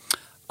 oh,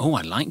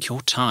 I like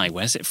your tie.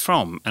 Where's it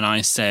from? And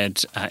I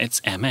said,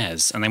 it's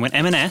Hermes. And they went,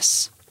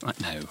 M&S? Like,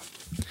 no.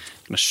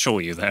 I can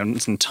assure you,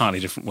 it's an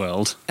entirely different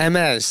world.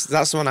 Hermes.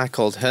 That's the one I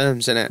called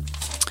Hermes, isn't it?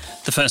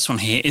 The first one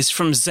here is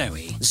from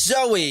Zoe.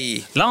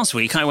 Zoe! Last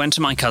week, I went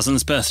to my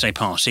cousin's birthday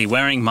party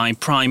wearing my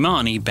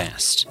Primani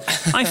best.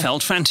 I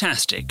felt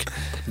fantastic.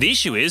 The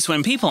issue is,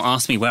 when people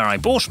ask me where I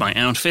bought my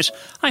outfit,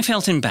 I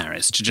felt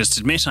embarrassed to just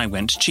admit I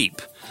went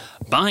cheap.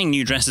 Buying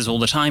new dresses all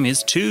the time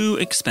is too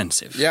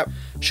expensive. Yep.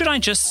 Should I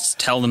just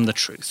tell them the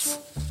truth?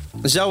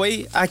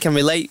 Zoe, I can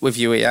relate with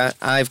you here.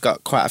 I've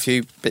got quite a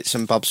few bits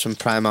and bobs from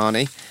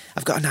Primani.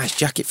 I've got a nice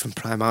jacket from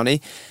Primani.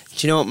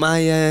 Do you know what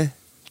my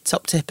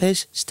top tip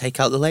is? Just take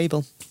out the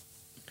label.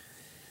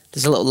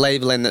 There's a little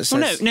labelling that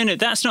says... Well, no,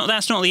 that's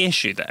not the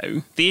issue,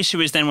 though. The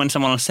issue is then when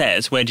someone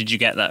says, where did you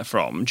get that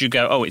from? Do you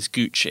go, oh, it's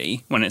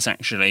Gucci, when it's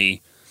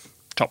actually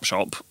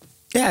Topshop?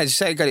 Yeah, just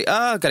say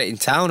I got it in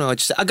town, or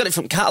just I got it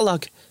from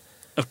catalogue.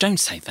 Oh, don't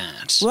say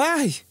that.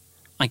 Why?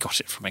 I got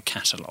it from a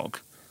catalogue.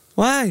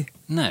 Why?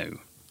 No.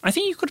 I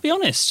think you could be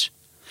honest.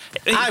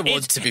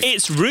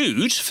 It's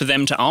rude for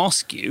them to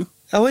ask you.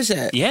 Oh, is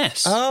it?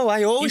 Yes. Oh,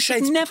 I always You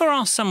should never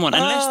ask someone,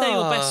 unless they're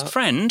your best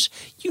friend,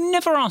 you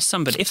never ask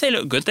somebody. If they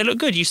look good, they look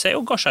good. You say,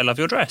 oh, gosh, I love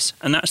your dress.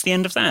 And that's the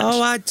end of that.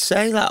 Oh, I'd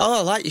say that. Oh,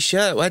 I like your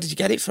shirt. Where did you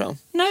get it from?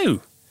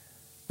 No.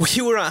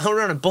 I were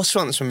on a bus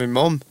once with my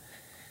mum,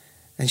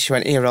 and she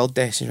went, here, hold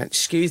this. And she went,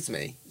 excuse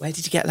me, where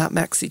did you get that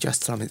maxi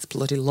dress from? It's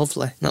bloody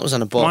lovely. And that was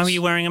on a bus. Why were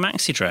you wearing a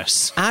maxi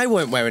dress? I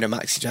weren't wearing a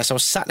maxi dress. I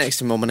was sat next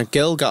to mum, and a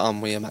girl got on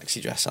with a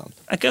maxi dress on.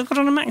 A girl got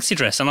on a maxi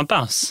dress on a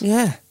bus?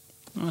 Yeah.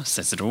 Well, that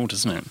says it all,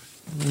 doesn't it?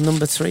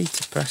 Number 3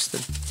 to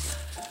Preston.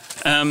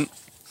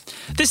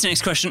 This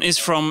next question is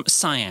from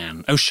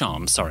Cyan. Oh,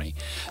 Sham, sorry.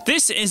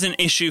 This is an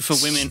issue for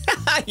women...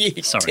 You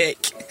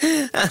dick.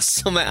 That's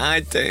something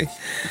I'd do.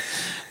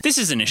 This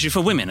is an issue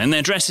for women, and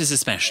their dresses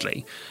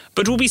especially,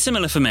 but will be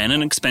similar for men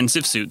in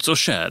expensive suits or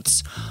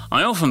shirts.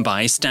 I often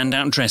buy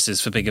standout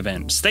dresses for big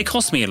events. They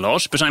cost me a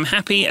lot, but I'm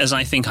happy as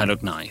I think I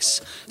look nice.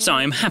 So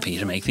I'm happy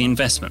to make the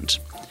investment.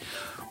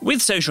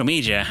 With social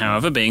media,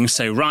 however, being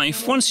so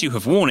rife, once you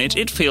have worn it,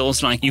 it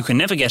feels like you can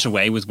never get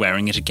away with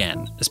wearing it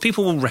again, as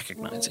people will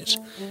recognise it,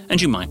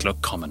 and you might look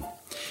common.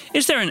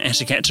 Is there an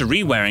etiquette to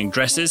re-wearing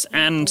dresses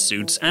and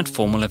suits at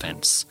formal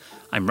events?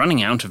 I'm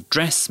running out of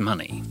dress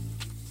money.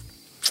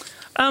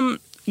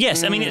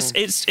 Yes, I mean,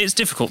 it's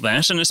difficult,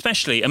 that, and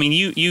especially, I mean,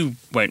 you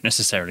won't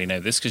necessarily know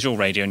this because you're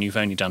radio and you've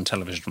only done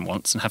television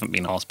once and haven't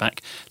been asked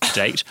back to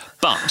date,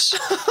 but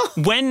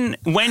when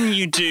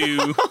you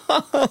do...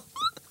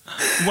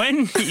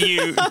 When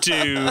you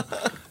do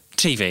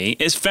TV,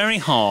 it's very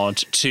hard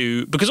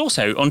to... Because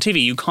also, on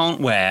TV, you can't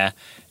wear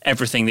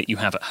everything that you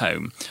have at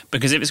home.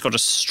 Because if it's got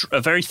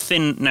a very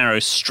thin, narrow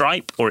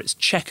stripe or it's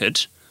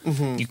checkered,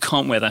 you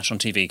can't wear that on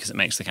TV because it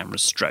makes the camera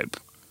strobe.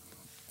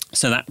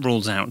 So that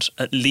rules out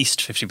at least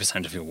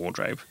 50% of your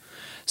wardrobe.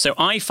 So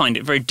I find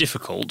it very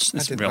difficult...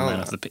 This is real man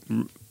of the...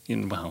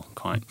 Well,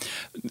 quite.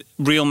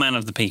 Real man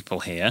of the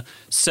people here.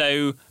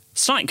 So...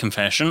 Slight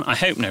confession, I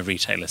hope no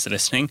retailers are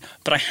listening,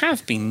 but I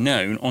have been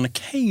known on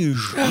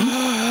occasion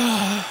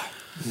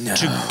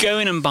to go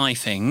in and buy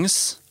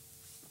things,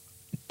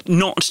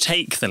 not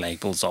take the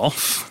labels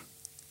off,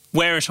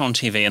 wear it on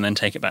TV and then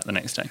take it back the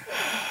next day.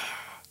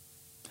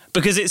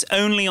 Because it's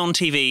only on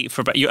TV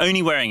for about... You're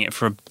only wearing it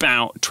for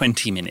about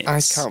 20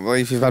 minutes. I can't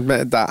believe you've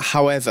admitted that.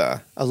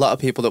 However, a lot of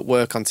people that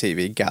work on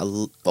TV get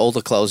all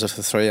the clothes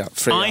for free.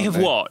 I have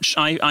watched...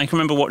 I can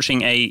remember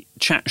watching a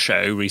chat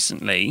show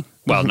recently.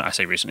 Well, no, I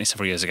say recently,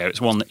 several years ago.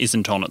 It's one that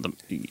isn't on at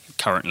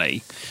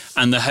currently.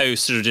 And the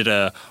host sort of did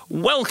a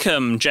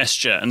welcome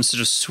gesture and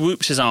sort of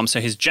swooped his arm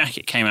so his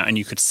jacket came out and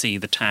you could see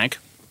the tag.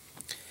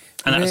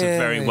 And that was a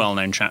very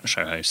well-known chat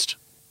show host.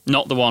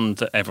 Not the one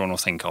that everyone will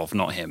think of,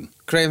 not him.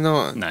 Graham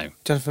Norton? No.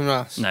 Jonathan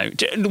Ross? No.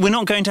 We're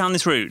not going down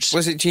this route.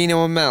 Was it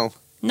Gino and Mel?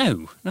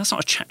 No, that's not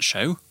a chat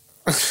show.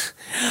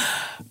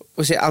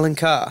 Was it Alan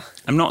Carr?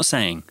 I'm not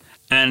saying.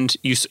 And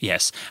you saw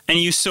it.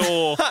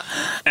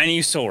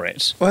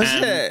 Was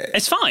it?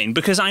 It's fine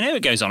because I know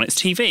it goes on. It's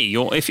TV.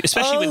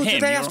 Especially with him.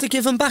 Do they have to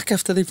give them back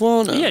after they've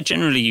worn them? Yeah,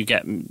 generally you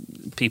get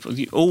people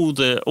all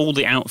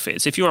the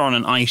outfits. If you're on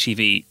an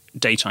ITV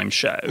daytime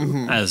show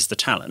as the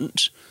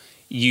talent,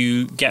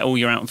 you get all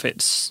your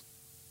outfits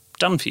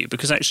done for you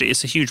because actually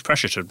it's a huge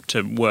pressure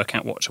to work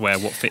out what to wear,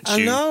 what fits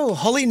you. I know.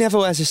 Holly never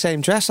wears the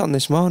same dress on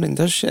This Morning,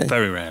 does she?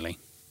 Very rarely.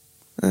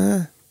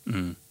 And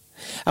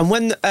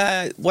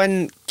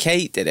when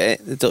Kate did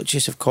it, the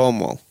Duchess of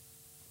Cornwall...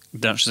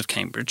 Duchess of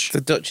Cambridge. The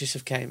Duchess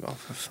of Cambridge.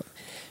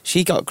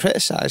 She got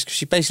criticised because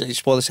she basically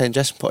just wore the same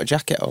dress and put a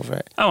jacket over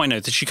it. Oh, I know.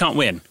 That she can't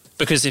win.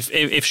 Because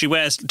if she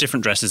wears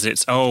different dresses,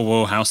 it's, oh,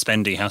 well, how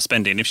spendy.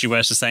 And if she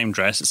wears the same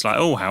dress, it's like,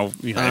 oh, how,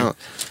 you know.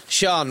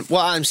 Sean,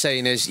 what I'm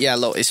saying is, yeah,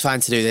 look, it's fine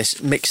to do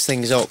this. Mix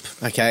things up,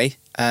 okay?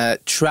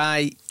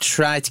 Try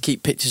to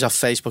keep pictures off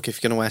Facebook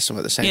if you're going to wear some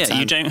at the same time. Yeah,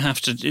 you don't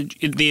have to.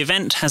 The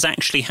event has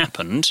actually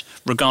happened,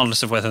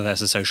 regardless of whether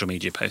there's a social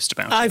media post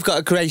about it. I've got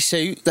a grey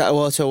suit that I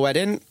wore to a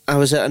wedding. I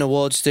was at an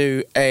awards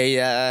do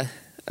a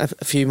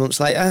few months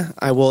later.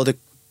 I wore the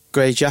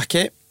grey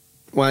jacket,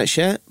 white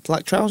shirt,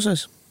 black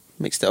trousers.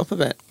 Mixed it up a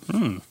bit.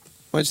 What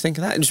do you think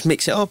of that? Just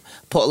mix it up.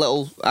 Put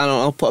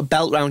a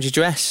belt round your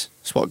dress.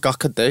 That's what God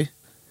could do.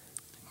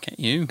 Get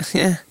you.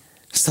 Yeah.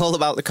 It's all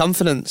about the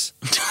confidence.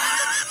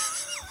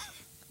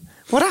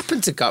 What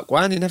happened to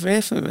Gokwan? You never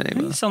hear from him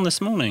anymore. He's on this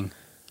morning.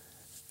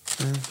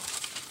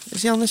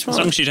 Is he on this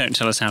morning? As long as you don't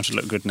tell us how to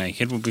look good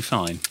naked, we'll be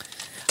fine.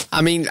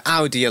 I mean,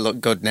 how do you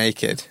look good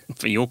naked?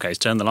 For your case,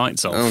 turn the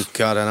lights off. Oh,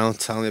 God, I don't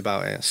tell me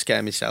about it. I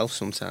scare myself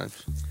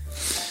sometimes.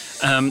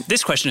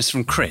 This question is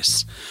from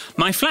Chris.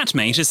 My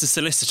flatmate is a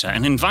solicitor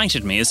and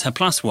invited me as her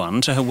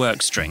 +1 to her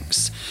work's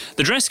drinks.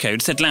 The dress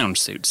code said lounge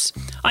suits.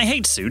 I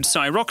hate suits, so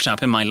I rocked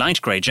up in my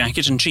light grey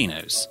jacket and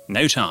chinos.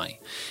 No tie.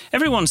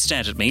 Everyone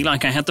stared at me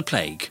like I had the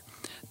plague.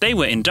 They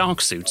were in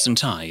dark suits and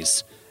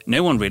ties.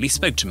 No one really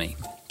spoke to me.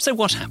 So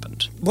what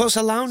happened? What's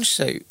a lounge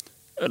suit?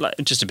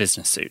 Just a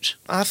business suit.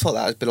 I thought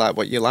that would be like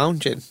what you're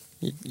lounging.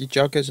 Your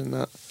joggers and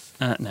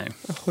that. No.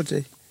 A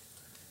hoodie.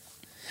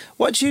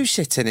 What do you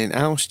sit in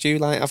house? Do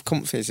you have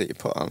comfies that you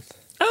put on?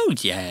 Oh,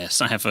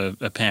 yes. I have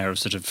a pair of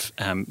sort of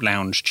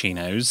lounge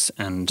chinos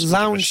and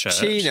lounge shirt.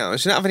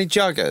 Chinos? Do you not have any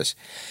joggers?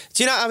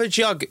 Do you not have any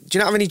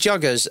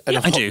joggers? And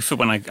I do for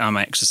when I'm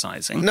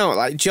exercising. No,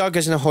 like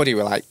joggers and a hoodie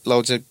with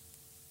loads of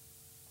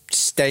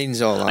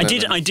stains all on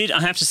it.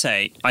 I have to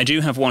say, I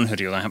do have one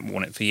hoodie, although I haven't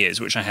worn it for years,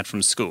 which I had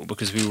from school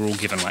because we were all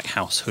given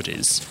house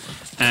hoodies.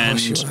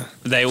 And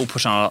they all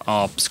put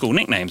our school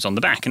nicknames on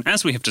the back. And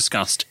as we have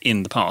discussed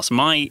in the past,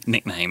 my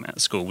nickname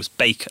at school was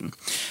Bacon.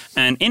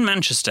 And in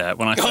Manchester,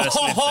 when I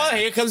first lived there...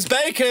 here comes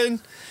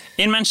Bacon!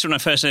 In Manchester, when I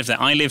first lived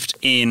there, I lived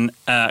in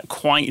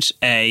quite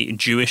a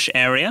Jewish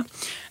area.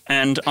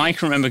 And I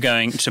can remember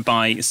going to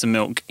buy some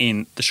milk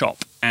in the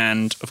shop.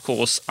 And, of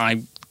course,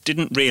 I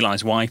didn't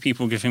realise why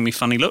people were giving me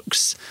funny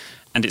looks,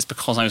 and it's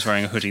because I was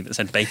wearing a hoodie that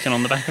said Bacon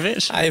on the back of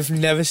it. I have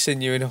never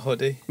seen you in a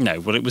hoodie. No,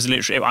 well, it was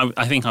literally...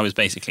 I think I was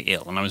basically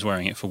ill, and I was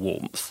wearing it for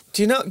warmth.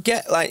 Do you not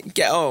get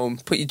home,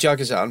 put your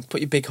joggers on,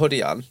 put your big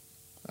hoodie on?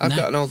 I've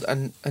got an old...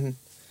 I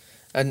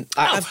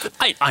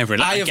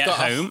get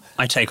home,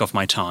 I take off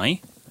my tie.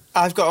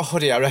 I've got a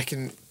hoodie, I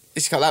reckon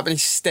it's got that many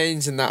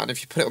stains in that, and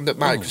if you put it under the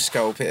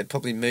microscope, it'd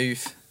probably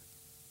move.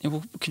 Yeah,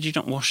 well, could you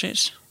not wash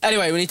it?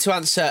 Anyway, we need to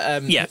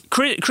answer...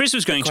 Chris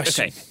was going to...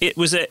 Okay, it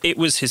was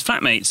his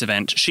flatmate's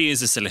event. She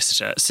is a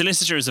solicitor.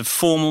 Solicitor is a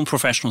formal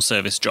professional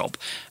service job,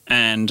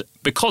 and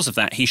because of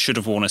that, he should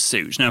have worn a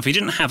suit. Now, if he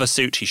didn't have a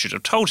suit, he should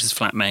have told his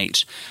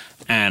flatmate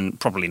and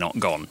probably not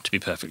gone, to be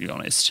perfectly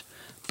honest,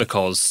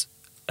 because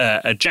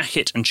a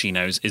jacket and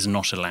chinos is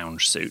not a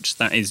lounge suit.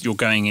 That is, you're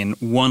going in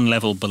one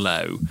level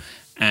below,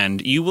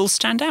 and you will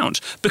stand out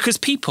because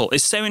people.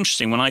 It's so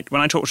interesting when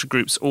I talk to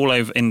groups all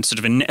over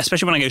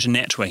especially when I go to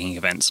networking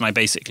events and I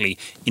basically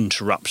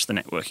interrupt the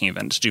networking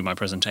event to do my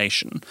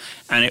presentation,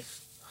 and it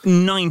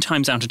 9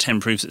 times out of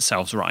 10 proves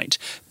itself right.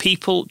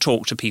 People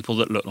talk to people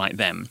that look like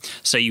them.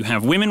 So you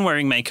have women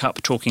wearing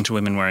makeup talking to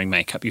women wearing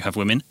makeup. You have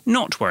women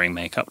not wearing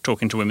makeup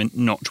talking to women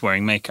not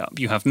wearing makeup.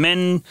 You have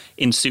men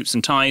in suits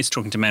and ties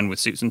talking to men with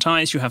suits and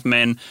ties. You have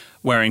men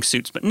wearing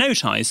suits but no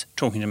ties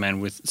talking to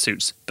men with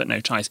suits but no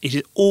ties. It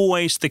is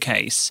always the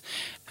case.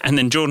 And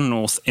then Jordan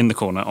North in the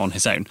corner on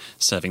his own,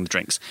 serving the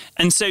drinks.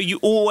 And so you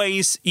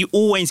always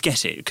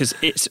get it because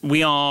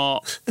we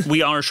are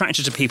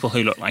attracted to people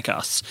who look like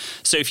us.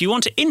 So if you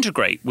want to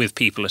integrate with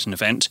people at an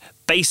event,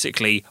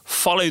 basically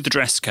follow the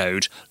dress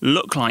code,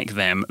 look like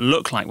them,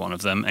 look like one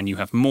of them, and you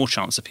have more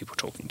chance of people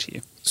talking to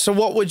you. So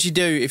what would you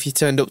do if you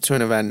turned up to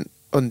an event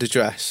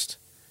underdressed?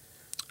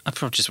 I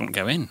probably just wouldn't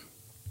go in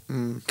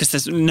because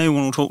there's no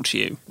one will talk to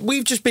you.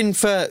 We've just been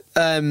for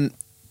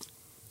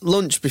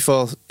lunch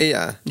before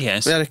here.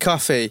 Yes. We had a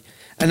coffee.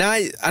 And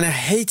I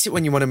hate it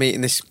when you want to meet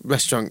in this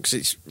restaurant because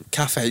it's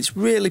cafe. It's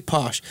really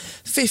posh.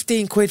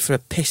 15 quid for a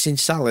pissing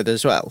salad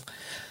as well.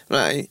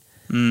 Right?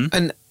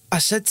 And I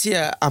said to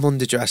you, I'm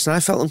underdressed, and I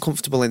felt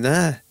uncomfortable in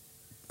there.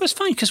 It was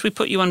fine because we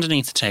put you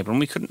underneath the table and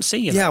we couldn't see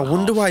you. Yeah, I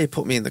wonder why you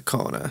put me in the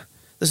corner.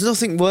 There's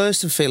nothing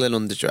worse than feeling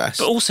underdressed.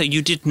 But also,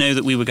 you did know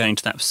that we were going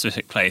to that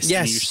specific place.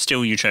 Yes.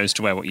 And you chose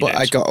to wear what you did. But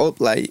I got up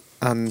late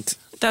and...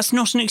 That's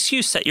not an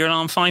excuse. Set your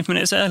alarm 5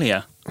 minutes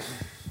earlier.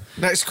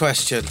 Next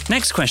question.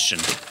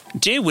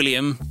 Dear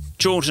William,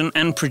 Jordan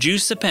and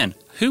producer Ben.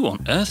 Who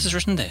on earth has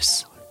written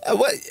this?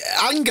 What?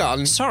 Hang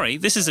on. Sorry,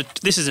 this is a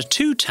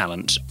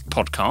 2-talent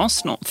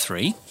podcast, not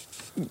 3.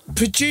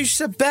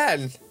 Producer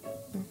Ben?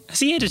 Has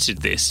he edited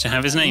this to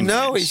have his name?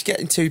 No, he's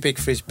getting too big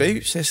for his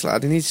boots, this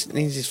lad. He needs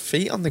his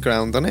feet on the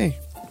ground, doesn't he?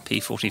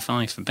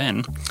 P45 for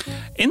Ben.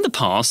 In the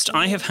past,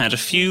 I have had a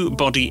few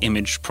body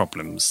image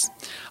problems.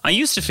 I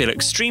used to feel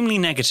extremely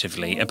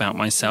negatively about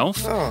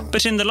myself,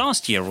 but in the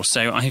last year or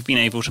so, I have been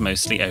able to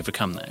mostly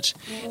overcome that.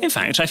 In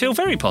fact, I feel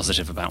very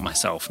positive about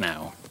myself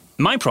now.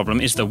 My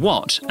problem is the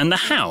what and the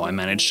how I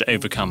managed to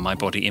overcome my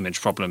body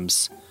image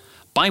problems.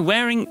 By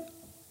wearing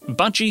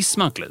budgie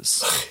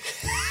smugglers.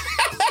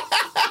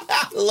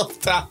 I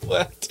love that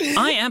word.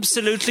 I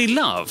absolutely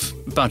love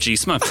budgie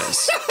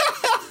smugglers.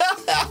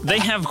 They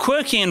have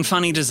quirky and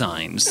funny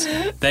designs.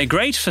 They're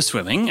great for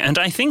swimming, and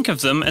I think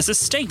of them as a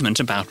statement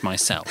about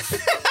myself.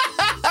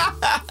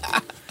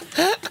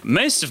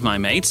 Most of my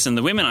mates and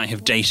the women I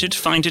have dated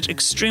find it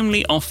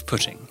extremely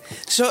off-putting.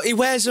 So he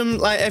wears them,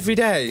 like, every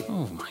day?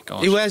 Oh, my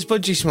God. He wears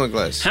budgie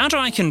smugglers? How do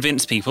I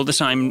convince people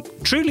that I'm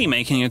truly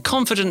making a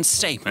confident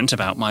statement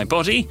about my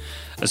body,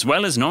 as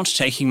well as not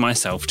taking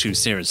myself too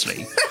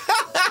seriously?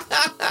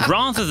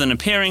 Rather than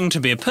appearing to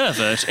be a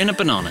pervert in a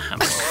banana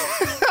hammock.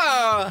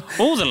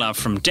 All the love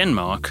from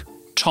Denmark,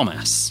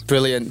 Thomas.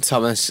 Brilliant,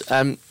 Thomas.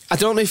 I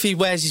don't know if he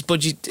wears his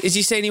budgie... Is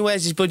he saying he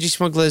wears his budgie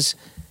smugglers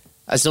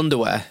as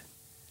underwear?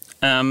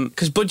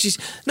 Because budgies...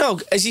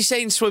 No, is he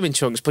saying swimming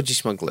trunks, budgie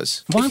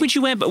smugglers? Why would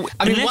you wear...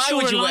 Unless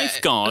you're a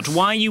lifeguard,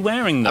 why are you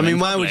wearing them? I mean,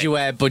 why would you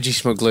wear budgie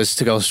smugglers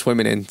to go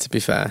swimming in, to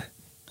be fair?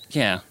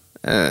 Yeah.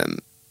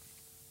 And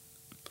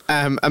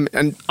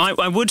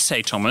I would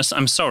say, Thomas,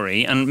 I'm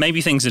sorry, and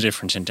maybe things are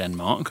different in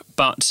Denmark,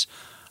 but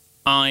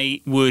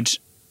I would...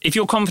 If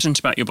you're confident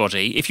about your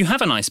body, if you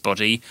have a nice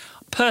body,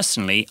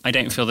 personally, I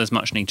don't feel there's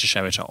much need to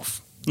show it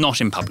off. Not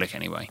in public,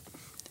 anyway.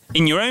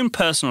 In your own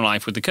personal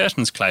life with the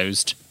curtains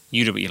closed,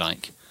 you do what you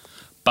like.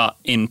 But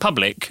in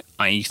public,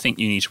 I think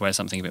you need to wear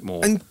something a bit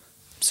more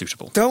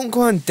suitable. Don't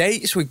go on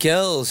dates with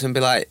girls and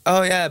be like,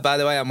 oh yeah, by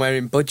the way, I'm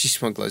wearing budgie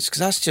smugglers, because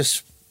that's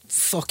just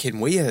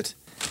fucking weird.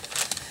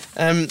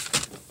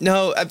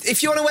 No,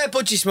 if you want to wear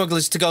budgie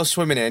smugglers to go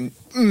swimming in,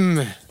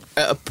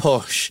 at a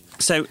push.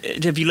 So,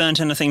 have you learnt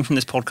anything from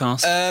this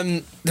podcast?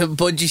 The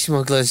budgie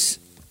smugglers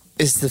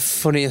is the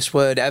funniest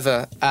word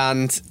ever.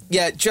 And,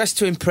 yeah, dress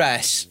to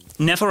impress.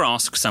 Never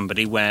ask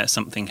somebody where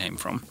something came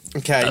from.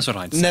 Okay. That's what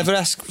I'd say. Never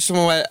ask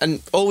someone where...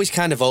 And always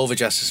kind of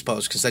overdress, I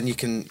suppose, because then you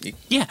can...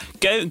 Yeah,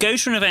 go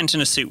to an event in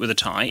a suit with a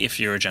tie, if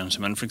you're a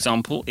gentleman, for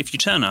example. If you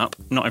turn up,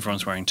 not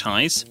everyone's wearing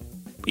ties,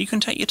 but you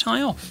can take your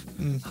tie off.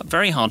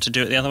 Very hard to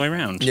do it the other way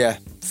around. Yeah,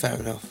 fair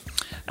enough.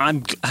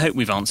 I hope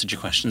we've answered your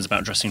questions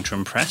about dressing to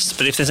impress,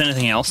 but if there's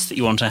anything else that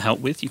you want to help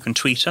with, you can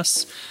tweet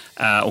us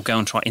or go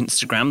onto our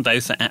Instagram.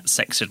 Both are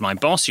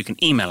 @SextedMyBoss. You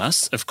can email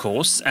us, of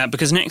course,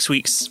 because next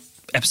week's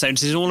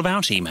episode is all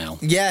about email.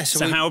 Yes.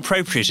 So how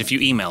appropriate if you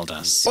emailed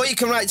us. Or you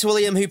can write to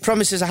William, who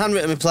promises a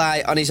handwritten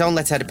reply on his own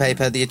letterhead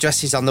paper. The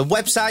address is on the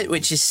website,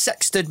 which is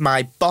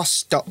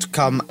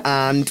sextedmyboss.com.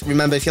 And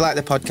remember, if you like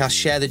the podcast,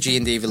 share the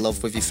G&D with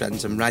love with your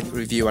friends and write a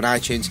review on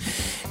iTunes.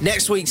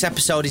 Next week's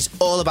episode is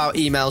all about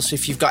emails. So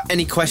if you've got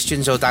any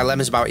questions or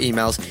dilemmas about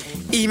emails,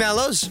 email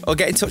us or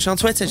get in touch on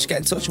Twitter. Just get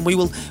in touch and we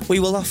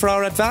will offer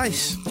our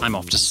advice. I'm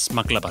off to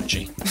smuggle a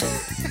budgie.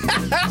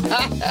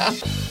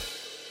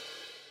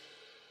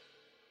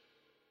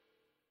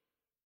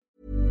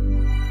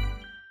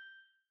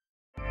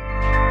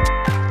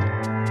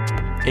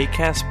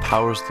 Acast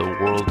powers the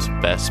world's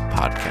best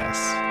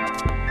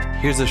podcasts.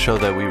 Here's a show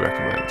that we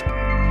recommend.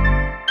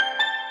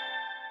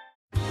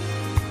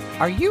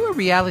 Are you a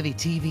reality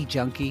TV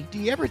junkie? Do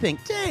you ever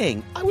think,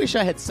 dang, I wish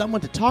I had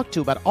someone to talk to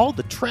about all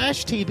the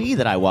trash TV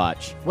that I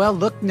watch? Well,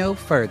 look no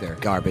further,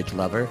 garbage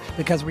lover,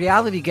 because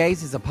Reality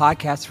Gaze is a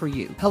podcast for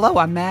you. Hello,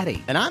 I'm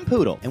Maddie. And I'm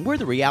Poodle, and we're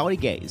the Reality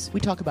Gaze. We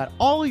talk about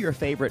all your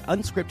favorite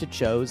unscripted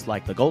shows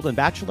like The Golden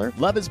Bachelor,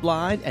 Love is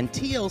Blind, and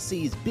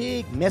TLC's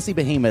big, messy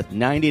behemoth,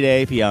 90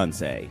 Day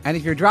Fiancé. And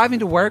if you're driving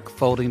to work,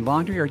 folding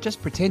laundry, or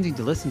just pretending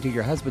to listen to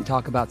your husband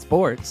talk about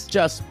sports,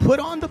 just put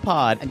on the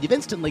pod, and you've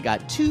instantly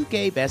got two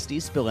gay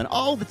besties spilling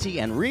all the tea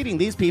and reading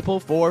these people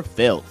for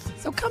filth.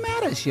 So come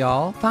at us,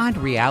 y'all. Find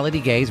Reality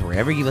Gaze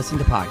wherever you listen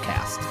to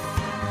podcasts.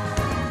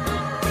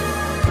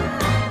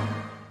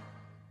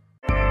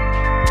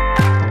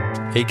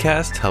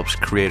 Acast helps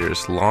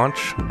creators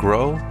launch,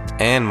 grow,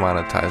 and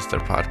monetize their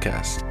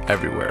podcasts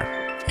everywhere.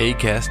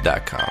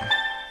 Acast.com.